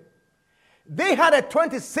Sunday, they had a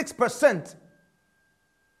 26%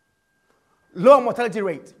 lower mortality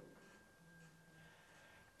rate.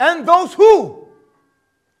 And those who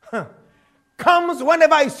comes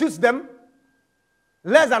whenever it suits them,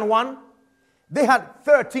 less than one, they had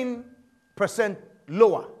 13%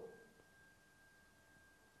 lower.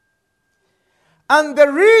 And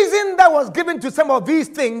the reason that was given to some of these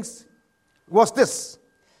things was this.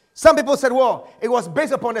 Some people said, well, it was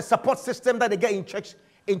based upon the support system that they get in church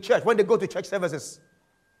when they go to church services,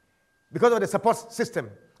 because of the support system.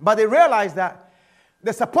 But they realized that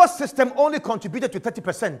the support system only contributed to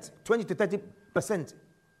 30%, 20 to 30%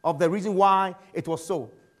 of the reason why it was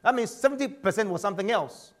so. That means 70% was something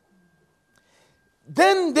else.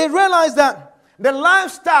 Then they realized that the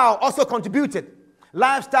lifestyle also contributed.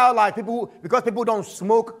 Lifestyle, like because people don't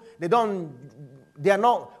smoke, they are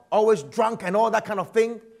not always drunk and all that kind of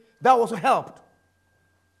thing. That also helped.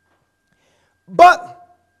 But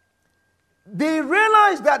they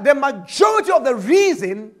realized that the majority of the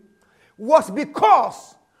reason was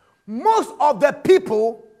because most of the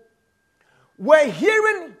people were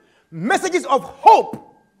hearing messages of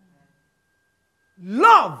hope,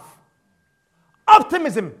 love,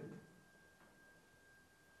 optimism,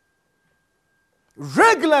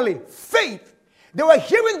 regularly, faith. They were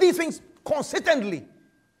hearing these things consistently.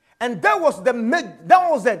 And that was a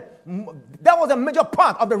major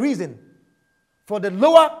part of the reason for the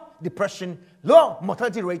lower depression, lower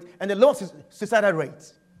mortality rate, and the lower suicidal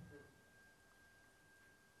rates.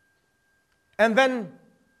 And then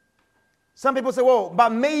some people say, well,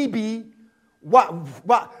 but maybe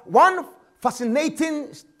one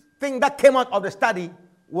fascinating thing that came out of the study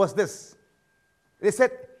was this. They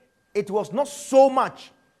said it was not so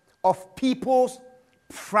much of people's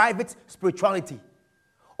private spirituality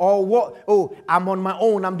or what, oh, I'm on my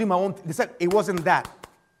own, I'm doing my own. They said it wasn't that.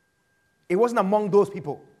 It wasn't among those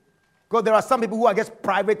people. Because there are some people who are just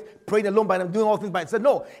private, praying alone by them, doing all things by themselves.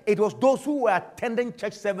 No, it was those who were attending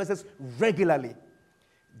church services regularly.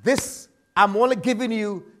 This, I'm only giving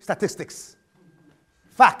you statistics,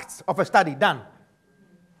 facts of a study done.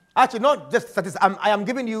 Actually, not just statistics. I am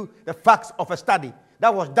giving you the facts of a study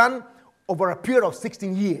that was done over a period of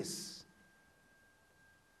 16 years.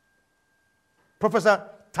 Professor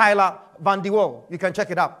Tyler Van de Waal. You can check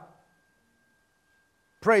it out.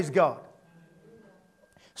 Praise God.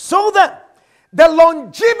 So that the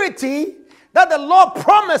longevity that the Lord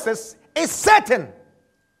promises is certain.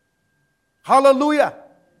 Hallelujah.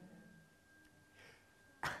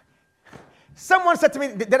 Someone said to me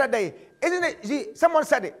the other day, isn't it? See, someone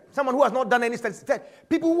said it. Someone who has not done any statistics said,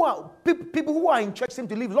 people who are in church seem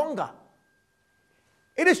to live longer.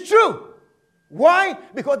 It is true. Why?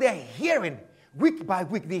 Because they are hearing week by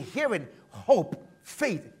week. They're hearing hope,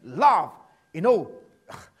 faith, love,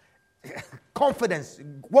 confidence,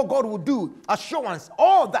 what God will do, assurance,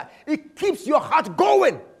 all that. It keeps your heart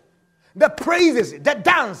going. The praises, the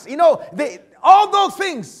dance, all those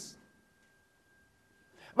things.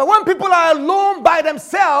 But when people are alone by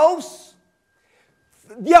themselves,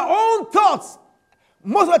 their own thoughts,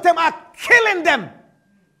 most of the time, are killing them.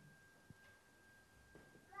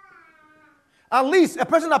 At least a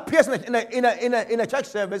person appears in a church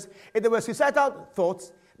service, if there were suicidal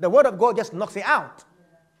thoughts, the word of God just knocks it out.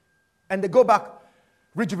 And they go back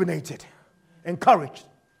rejuvenated, encouraged,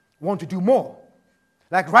 want to do more.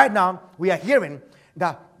 Like right now, we are hearing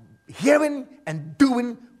and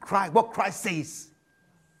doing what Christ says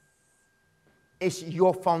is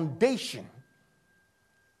your foundation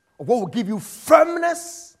of what will give you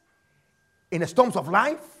firmness in the storms of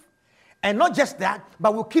life. And not just that,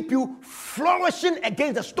 but will keep you flourishing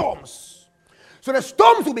against the storms. So the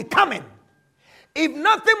storms will be coming. If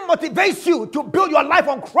nothing motivates you to build your life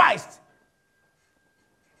on Christ,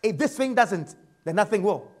 if this thing doesn't, then nothing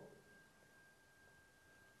will.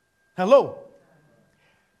 Hello?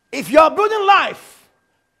 If you are building life,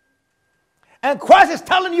 and Christ is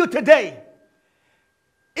telling you today,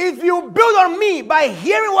 if you build on me by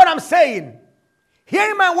hearing what I'm saying,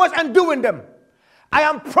 hearing my words and doing them, I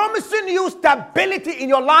am promising you stability in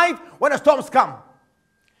your life when the storms come.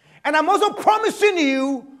 And I'm also promising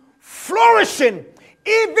you flourishing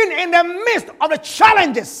even in the midst of the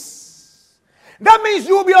challenges. That means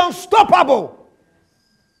you will be unstoppable.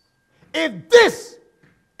 If this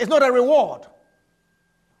is not a reward,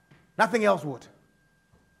 nothing else would.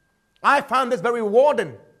 I found this very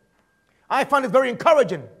rewarding. I find it very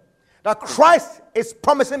encouraging that Christ is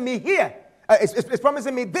promising me here. Is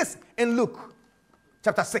promising me this in Luke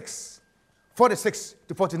chapter 6, 46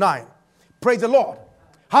 to 49. Praise the Lord.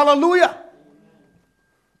 Hallelujah.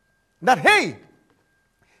 That, hey,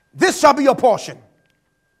 this shall be your portion.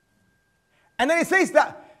 And then it says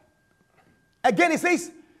that, again it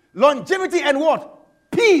says, longevity and what?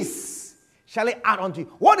 Peace shall it add unto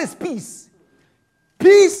you. What is peace?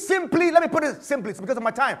 Peace simply, let me put it simply, it's because of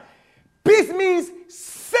my time. Peace means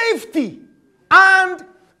safety and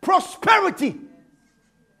prosperity.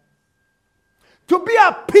 To be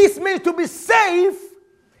at peace means to be safe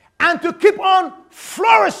and to keep on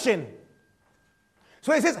flourishing.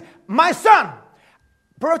 So he says, my son,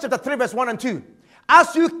 Proverbs chapter 3, verse 1 and 2.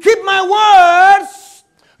 As you keep my words,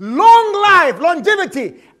 long life,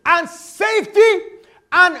 longevity, and safety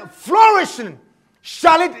and flourishing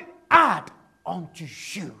shall it add unto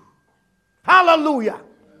you. Hallelujah.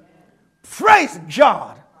 Praise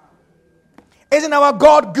God. Isn't our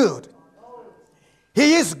God good?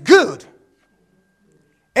 He is good.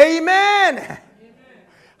 Amen. Amen.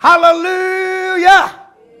 Hallelujah.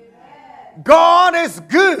 Amen. God is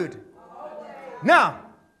good. Now,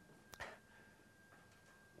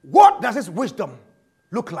 what does this wisdom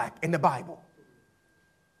look like in the Bible?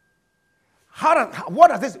 What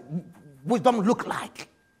does this wisdom look like?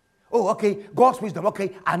 Oh, okay, God's wisdom.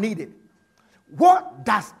 Okay, I need it. What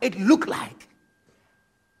does it look like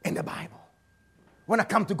in the Bible when I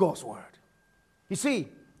come to God's word? You see,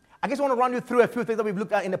 I just want to run you through a few things that we've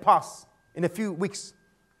looked at in the past, in a few weeks.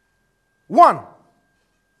 One,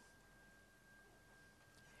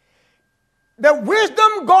 the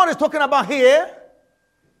wisdom God is talking about here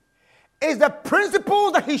is the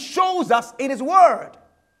principles that he shows us in his word.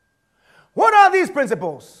 What are these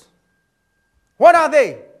principles? What are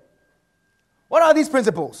they? What are these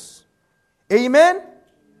principles? Amen?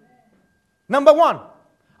 Number one,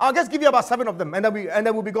 I'll just give you about 7 of them and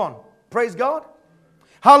then we'll be gone. Praise God.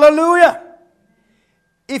 Hallelujah.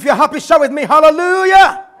 If you're happy, shout with me.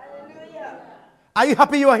 Hallelujah. Hallelujah. Are you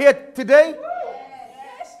happy you are here today?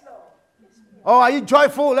 Yes, Lord. Oh, are you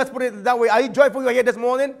joyful? Let's put it that way. Are you joyful you are here this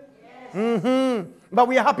morning? Yes. But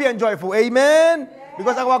we are happy and joyful. Amen. Yes.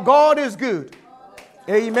 Because our God is good.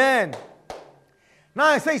 Amen.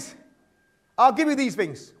 Now it says, I'll give you these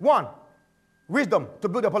things. 1, wisdom to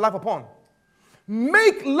build up a life upon.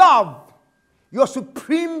 Make love your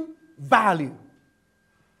supreme value.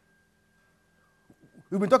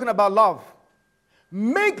 We've been talking about love.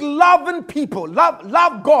 Make loving people,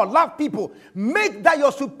 love God, love people. Make that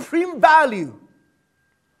your supreme value.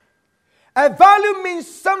 A value means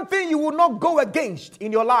something you will not go against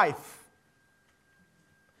in your life.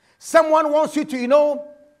 Someone wants you to,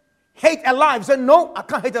 hate a life. Say, no, I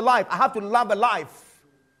can't hate a life. I have to love a life.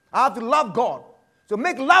 I have to love God. So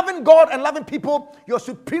make loving God and loving people your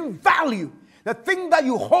supreme value. The thing that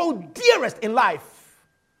you hold dearest in life.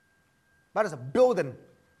 That is a building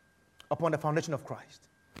upon the foundation of Christ.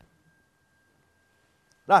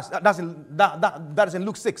 That is in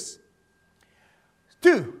Luke 6.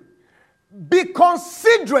 2. Be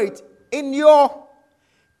considerate in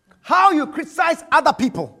how you criticize other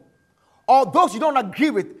people or those you don't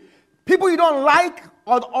agree with. People you don't like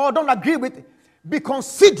or don't agree with, be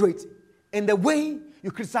considerate in the way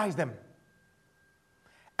you criticize them.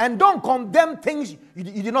 And don't condemn things you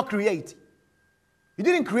did not create. You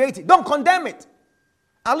didn't create it. Don't condemn it.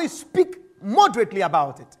 At least speak moderately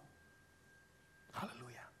about it.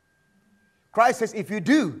 Hallelujah. Christ says, if you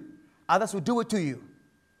do, others will do it to you.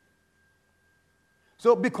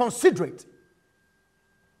 So be considerate.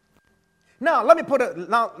 Now, let me put it,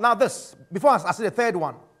 now this, before I say the third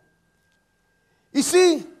one. You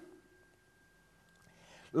see,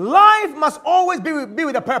 life must always be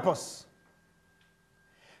with a purpose.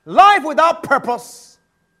 Life without purpose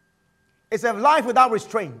is a life without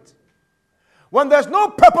restraint. When there's no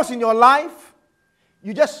purpose in your life,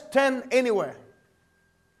 you just turn anywhere.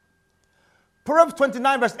 Proverbs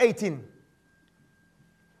 29 verse 18.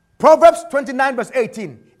 Proverbs 29 verse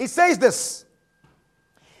 18. It says this.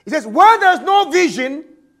 It says, where there's no vision,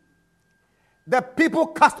 the people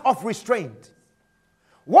cast off restraint.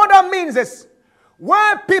 What that means is,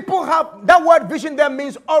 where people have, that word vision there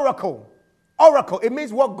means oracle. Oracle. It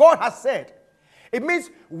means what God has said. It means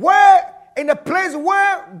where, in a place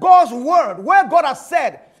where God's word, where God has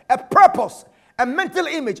said, a purpose, a mental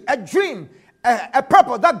image, a dream, a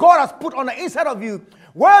purpose that God has put on the inside of you,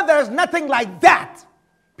 where there's nothing like that,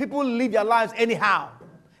 people live their lives anyhow.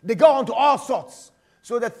 They go on to all sorts.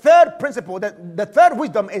 So the third principle, the third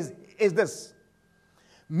wisdom is this.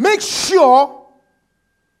 Make sure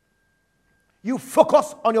you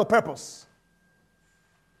focus on your purpose.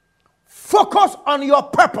 Focus on your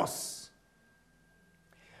purpose.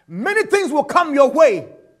 Many things will come your way,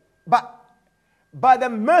 but by the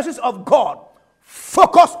mercies of God,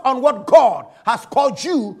 focus on what God has called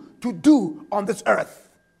you to do on this earth.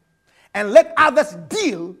 And let others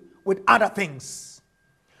deal with other things.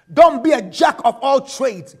 Don't be a jack of all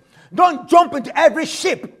trades. Don't jump into every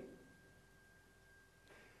ship.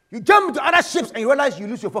 You jump into other ships and you realize you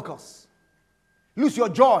lose your focus. Lose your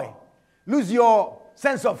joy. Lose your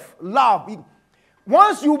sense of love.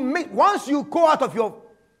 Once you go out of your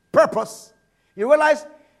purpose, you realize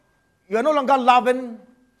you're no longer loving.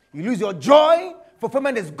 You lose your joy.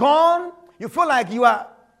 Fulfillment is gone. You feel like you are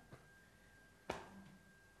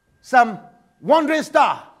some wandering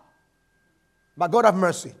star. But God have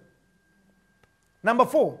mercy. Number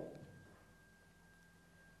 4.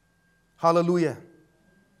 Hallelujah.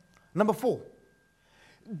 Number 4.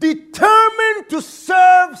 Determined to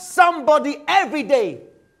serve somebody every day.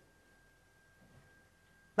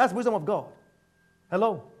 That's wisdom of God.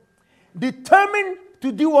 Hello. Determined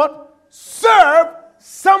to do what? Serve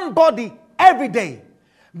somebody every day.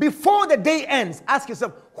 Before the day ends, ask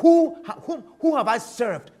yourself, who have I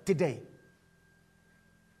served today?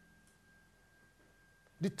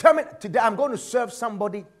 Determined today, I'm going to serve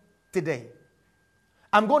somebody today.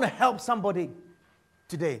 I'm going to help somebody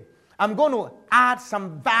today. I'm going to add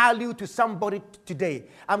some value to somebody today.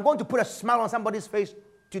 I'm going to put a smile on somebody's face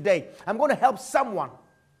today. I'm going to help someone.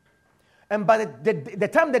 And by the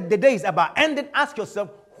time that the day is about ending, ask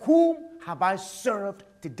yourself, whom have I served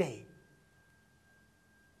today?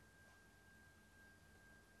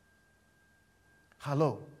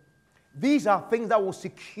 Hello. These are things that will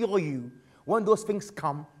secure you. When those things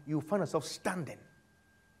come, you find yourself standing.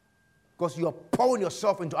 Because you are pouring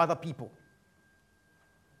yourself into other people.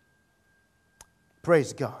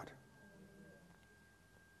 Praise God.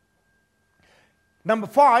 Number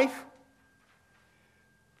 5.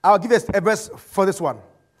 I'll give us a verse for this one.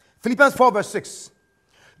 Philippians 4 verse 6.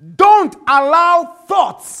 Don't allow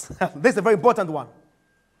thoughts. This is a very important one.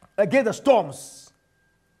 Against the storms.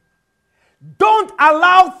 Don't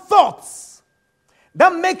allow thoughts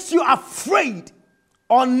that makes you afraid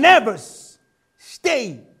or nervous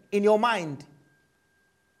stay in your mind.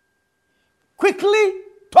 Quickly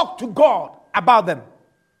talk to God about them.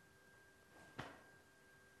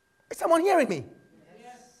 Is someone hearing me?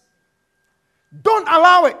 Yes. Don't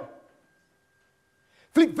allow it.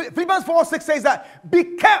 Philippians 4:6 says that, be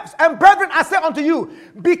careful, and brethren, I say unto you,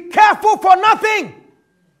 be careful for nothing.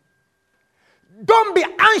 Don't be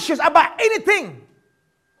anxious about anything.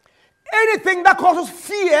 Anything that causes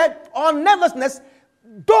fear or nervousness,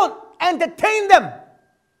 don't entertain them.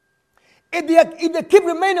 If they keep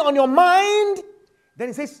remaining on your mind, then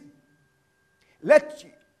it says,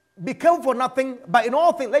 be careful for nothing, but in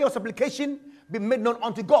all things, let your supplication be made known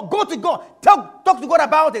unto God. Go to God. Talk to God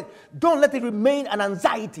about it. Don't let it remain an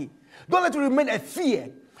anxiety. Don't let it remain a fear.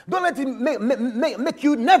 Don't let it make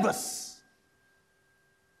you nervous.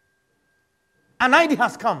 An idea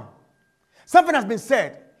has come. Something has been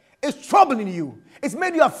said. It's troubling you. It's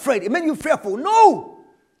made you afraid. It made you fearful. No.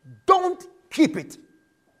 Don't keep it.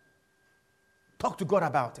 Talk to God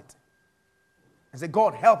about it. And say,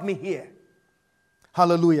 God, help me here.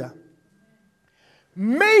 Hallelujah.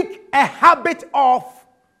 Make a habit of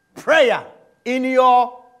prayer in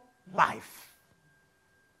your life.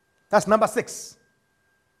 That's number 6.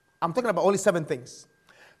 I'm talking about only 7 things.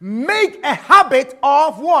 Make a habit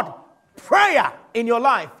of what? Prayer in your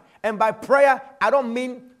life. And by prayer, I don't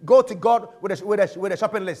mean go to God with a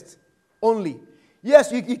shopping list only.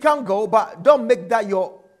 Yes, you can go, but don't make that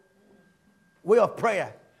your way of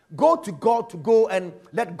prayer. Go to God to go and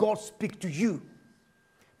let God speak to you.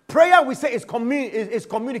 Prayer, we say, is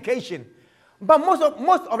communication. But most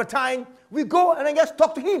of the time, we go and then just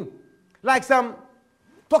talk to Him. Like some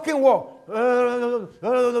talking war.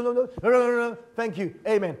 Thank you.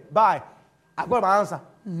 Amen. Bye. I've got my answer.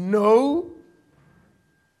 No.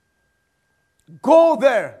 Go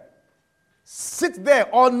there. Sit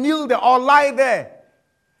there or kneel there or lie there.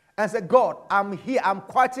 And say, God, I'm here. I'm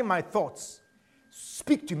quieting my thoughts.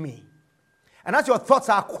 Speak to me. And as your thoughts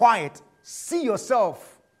are quiet, see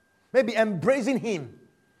yourself maybe embracing Him.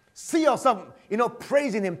 See yourself,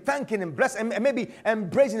 praising Him, thanking Him, blessing, and maybe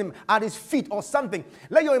embracing Him at His feet or something.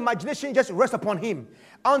 Let your imagination just rest upon Him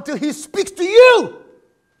until He speaks to you.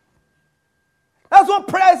 That's what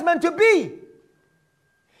prayer is meant to be.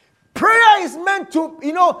 Prayer is meant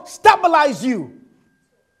to, stabilize you.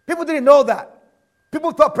 People didn't know that.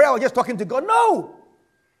 People thought prayer was just talking to God. No.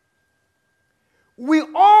 We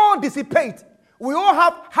all dissipate. We all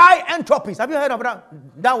have high entropies. Have you heard of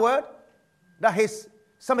that word?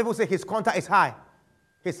 Some people say his quanta is high.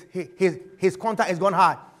 His quanta is gone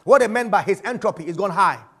high. What they meant by his entropy is gone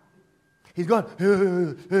high. He's gone,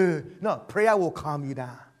 no, prayer will calm you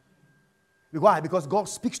down. Why? Because God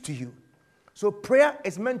speaks to you. So prayer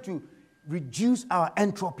is meant to reduce our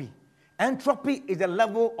entropy. Entropy is a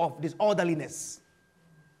level of disorderliness.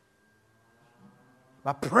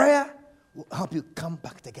 But prayer will help you come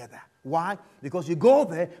back together. Why? Because you go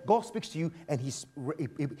there, God speaks to you, and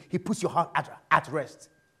He puts your heart at rest.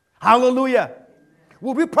 Hallelujah.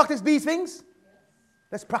 Will we practice these things?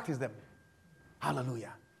 Let's practice them.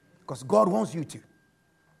 Hallelujah. Because God wants you to.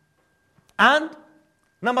 And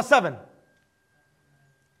number 7.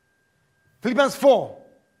 Philippians 4,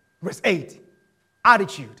 verse 8.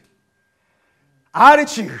 Attitude.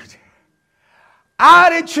 Attitude.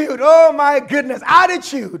 Attitude. Oh my goodness.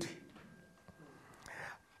 Attitude.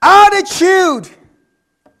 Attitude.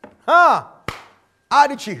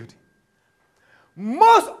 Attitude.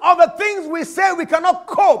 Most of the things we say we cannot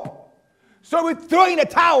cope, so we throw in a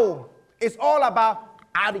towel. It's all about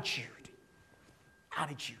attitude.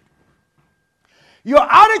 Attitude. Your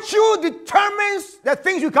attitude determines the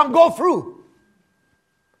things you can go through.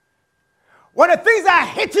 When the things are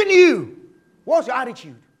hitting you, what's your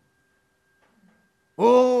attitude?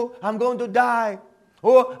 Oh, I'm going to die.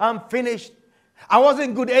 Oh, I'm finished. I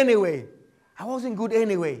wasn't good anyway. I wasn't good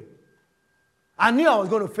anyway. I knew I was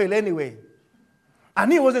going to fail anyway. I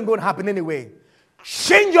knew it wasn't going to happen anyway.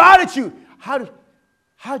 Change your attitude. How do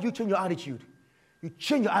you change your attitude? You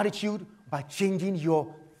change your attitude by changing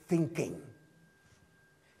your thinking.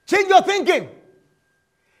 Change your thinking.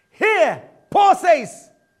 Here, Paul says,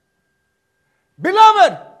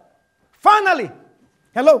 beloved, finally,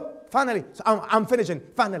 so I'm finishing,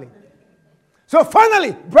 finally. So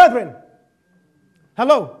finally, brethren,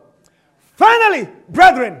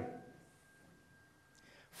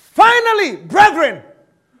 finally, brethren,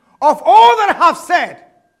 of all that I have said,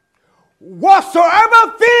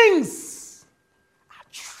 whatsoever things are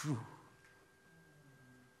true,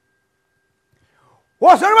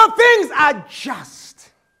 whatsoever things are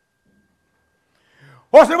just,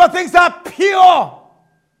 whatsoever things are pure,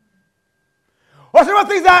 whatsoever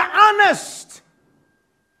things are honest,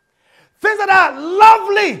 things that are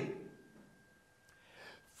lovely,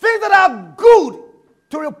 things that are good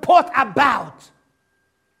to report about.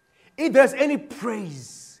 If there's any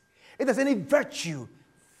praise, if there's any virtue,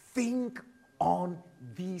 think on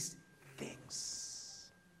these things.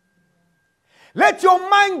 Let your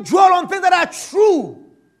mind dwell on things that are true,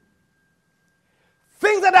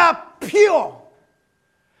 things that are pure,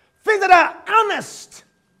 things that are honest,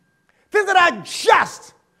 things that are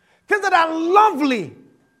just, things that are lovely,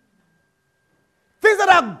 things that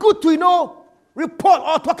are good to, report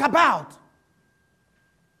or talk about.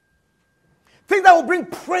 Things that will bring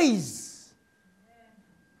praise.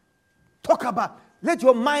 Talk about. Let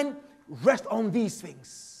your mind rest on these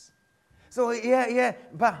things. So,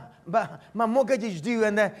 but my mortgage is due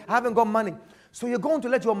and I haven't got money. So you're going to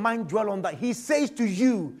let your mind dwell on that. He says to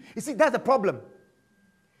you, you see, that's the problem.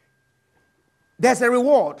 There's a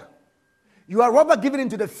reward. You are rather giving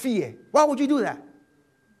into the fear. Why would you do that?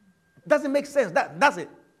 Doesn't make sense. That's it.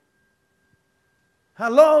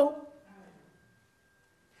 Hello?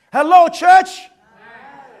 Hello, church?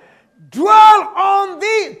 Dwell on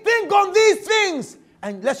think on these things,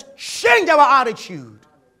 and let's change our attitude.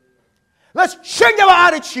 Let's change our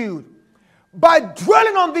attitude by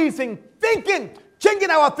dwelling on these things, changing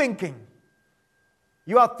our thinking.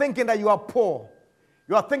 You are thinking that you are poor.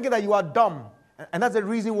 You are thinking that you are dumb, and that's the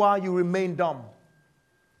reason why you remain dumb.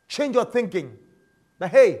 Change your thinking. That,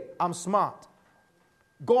 hey, I'm smart.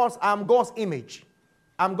 I'm God's image.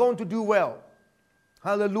 I'm going to do well.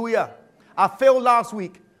 Hallelujah. I failed last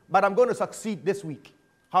week, but I'm going to succeed this week.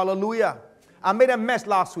 Hallelujah. I made a mess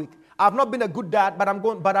last week. I've not been a good dad, but I'm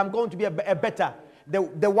going to be a better.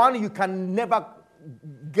 The one you can never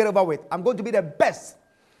get over with. I'm going to be the best.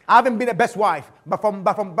 I haven't been the best wife, but from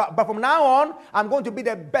now on, I'm going to be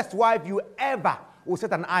the best wife you ever will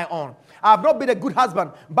set an eye on. I've not been a good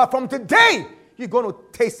husband, but from today, you're going to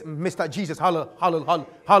taste Mr. Jesus.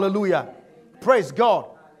 Hallelujah. Praise God.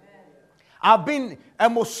 I've been a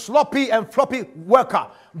most sloppy and floppy worker.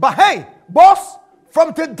 But hey, boss,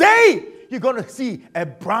 from today, you're going to see a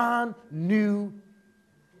brand new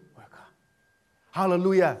worker.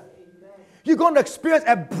 Hallelujah. Amen. You're going to experience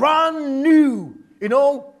a brand new,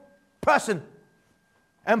 person,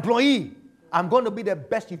 employee. I'm going to be the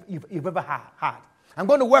best you've ever had. I'm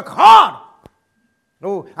going to work hard.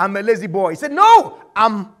 No, I'm a lazy boy. He said, no,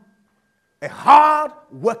 I'm a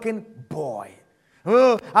hard-working boy.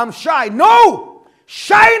 I'm shy. No,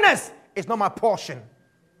 shyness is not my portion.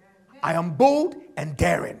 I am bold and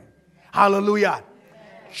daring. Hallelujah.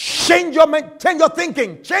 Change your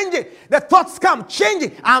thinking. Change it. The thoughts come. Change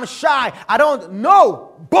it. I'm shy. I don't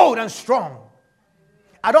know. Bold and strong.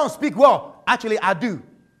 I don't speak well. Actually, I do.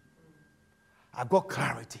 I've got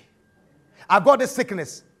clarity. I've got this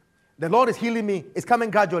sickness. The Lord is healing me. It's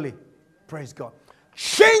coming gradually. Praise God.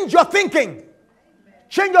 Change your thinking.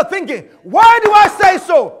 Change your thinking. Why do I say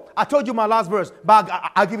so? I told you my last verse, but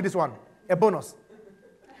I'll give you this one. A bonus.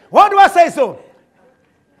 Why do I say so?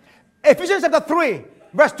 Ephesians chapter 3,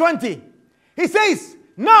 verse 20. He says,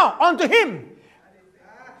 now unto him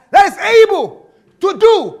that is able to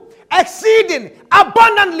do exceeding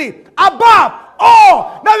abundantly above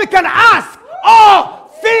all that we can ask all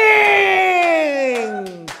things.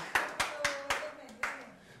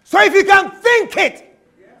 So if you can think it,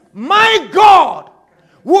 my God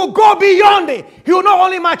will go beyond it. He will not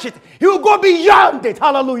only match it, he will go beyond it.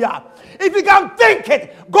 Hallelujah. If you can think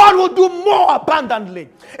it, God will do more abundantly.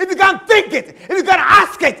 If you can think it, if you can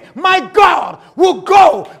ask it, my God will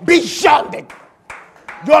go beyond it.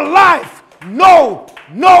 Your life, no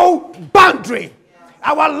boundary.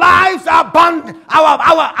 Our lives are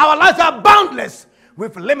our lives are boundless.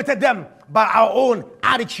 We've limited them by our own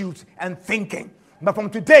attitudes and thinking. But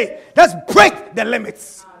from today, let's break the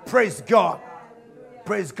limits. Praise God.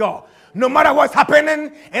 Praise God. No matter what's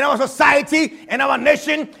happening in our society, in our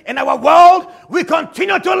nation, in our world, we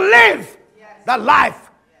continue to live that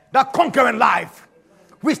life, that conquering life.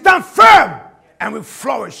 We stand firm and we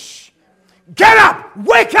flourish. Get up,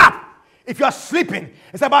 wake up. If you're sleeping,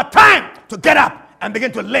 it's about time to get up and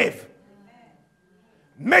begin to live.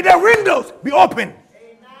 May the windows be open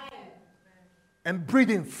and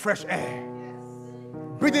breathe in fresh air.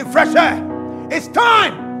 Breathe in fresh air. It's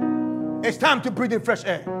time. It's time to breathe in fresh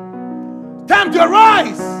air. Time to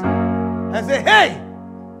arise and say, hey,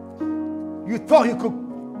 you thought you could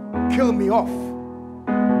kill me off.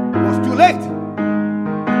 It was too late.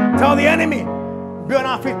 Tell the enemy, be on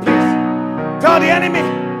our feet, please. Tell the enemy,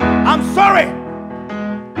 I'm sorry.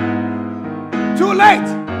 Too late.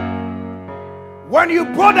 When you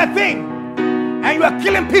brought that thing and you were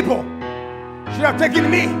killing people, you should have taken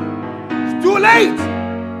me. It's too late.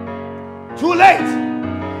 Too late.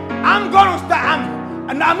 I'm going to stand.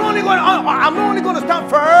 And I'm not only going to stand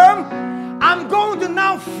firm. I'm going to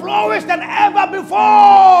now flourish than ever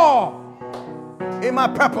before in my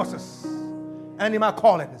purposes and in my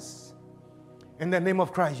callings. In the name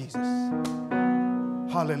of Christ Jesus.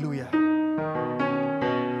 Hallelujah.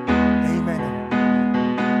 Amen.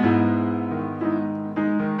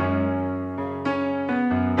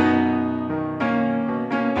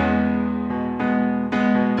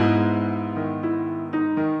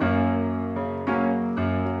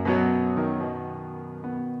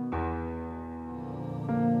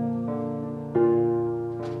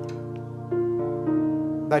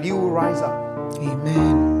 That you will rise up.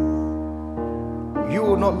 Amen. You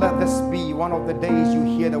will not let this be one of the days you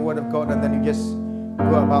hear the word of God and then you just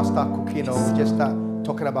go about start cooking or just start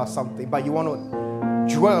talking about something. But you want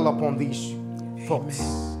to dwell upon these thoughts.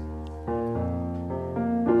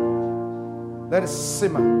 Let it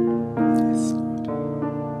simmer. Yes,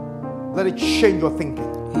 Lord. Let it change your thinking.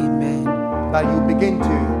 Amen. That you begin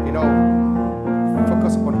to,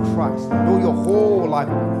 focus upon Christ. Know your whole life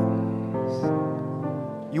upon Him.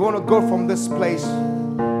 You want to go from this place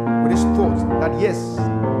with this thought that yes,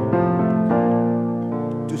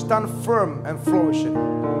 to stand firm and flourishing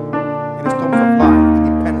in the storms of life, it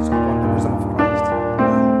depends upon the wisdom of Christ.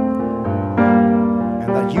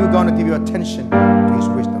 And that you're going to give your attention to His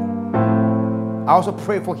wisdom. I also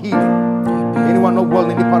pray for healing. Amen. Anyone not well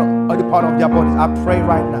in any part of their bodies, I pray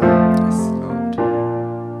right now. Yes, Lord.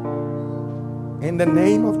 In the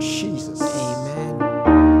name of Jesus. Amen.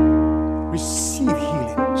 Receive healing.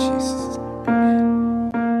 Jesus.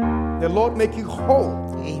 The Lord make you whole.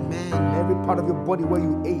 Amen. In every part of your body where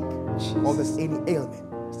you ache or there's any ailment.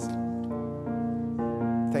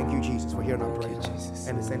 Thank you, Jesus, for hearing our prayer. Jesus.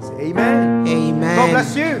 And the saints say, Amen. Amen. God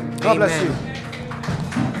bless you. God bless you.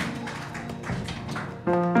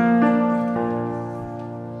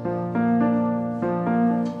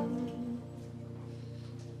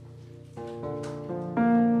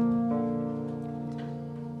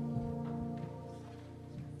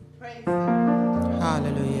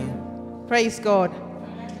 Hallelujah. Praise God.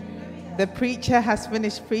 The preacher has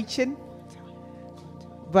finished preaching,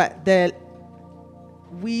 but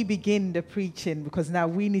we begin the preaching because now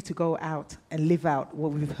we need to go out and live out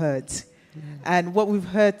what we've heard. And what we've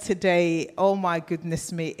heard today, oh my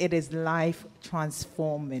goodness me, it is life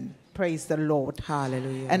transforming. Praise the Lord.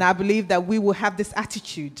 Hallelujah. And I believe that we will have this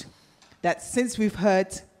attitude that since we've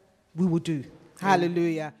heard, we will do.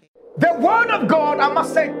 Hallelujah. The word of God, I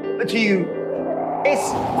must say to you, is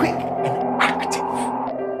quick and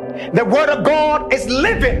active. The word of God is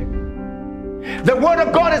living. The word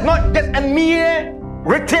of God is not just a mere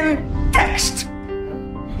written text.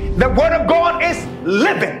 The word of God is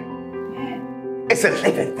living. It's a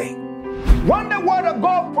living thing. When the word of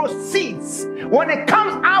God proceeds, when it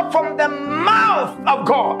comes out from the mouth of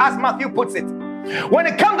God, as Matthew puts it, when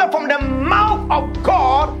it comes out from the mouth of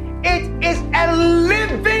God, it is a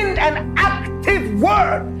living and active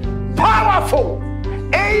word, powerful,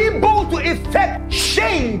 able to effect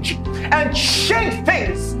change and change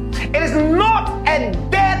things. It is not a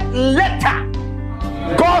dead letter.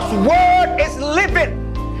 God's word is living.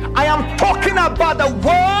 I am talking about the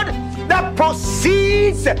word that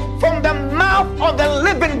proceeds from the mouth of the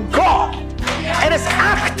living God. It is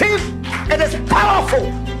active, it is powerful,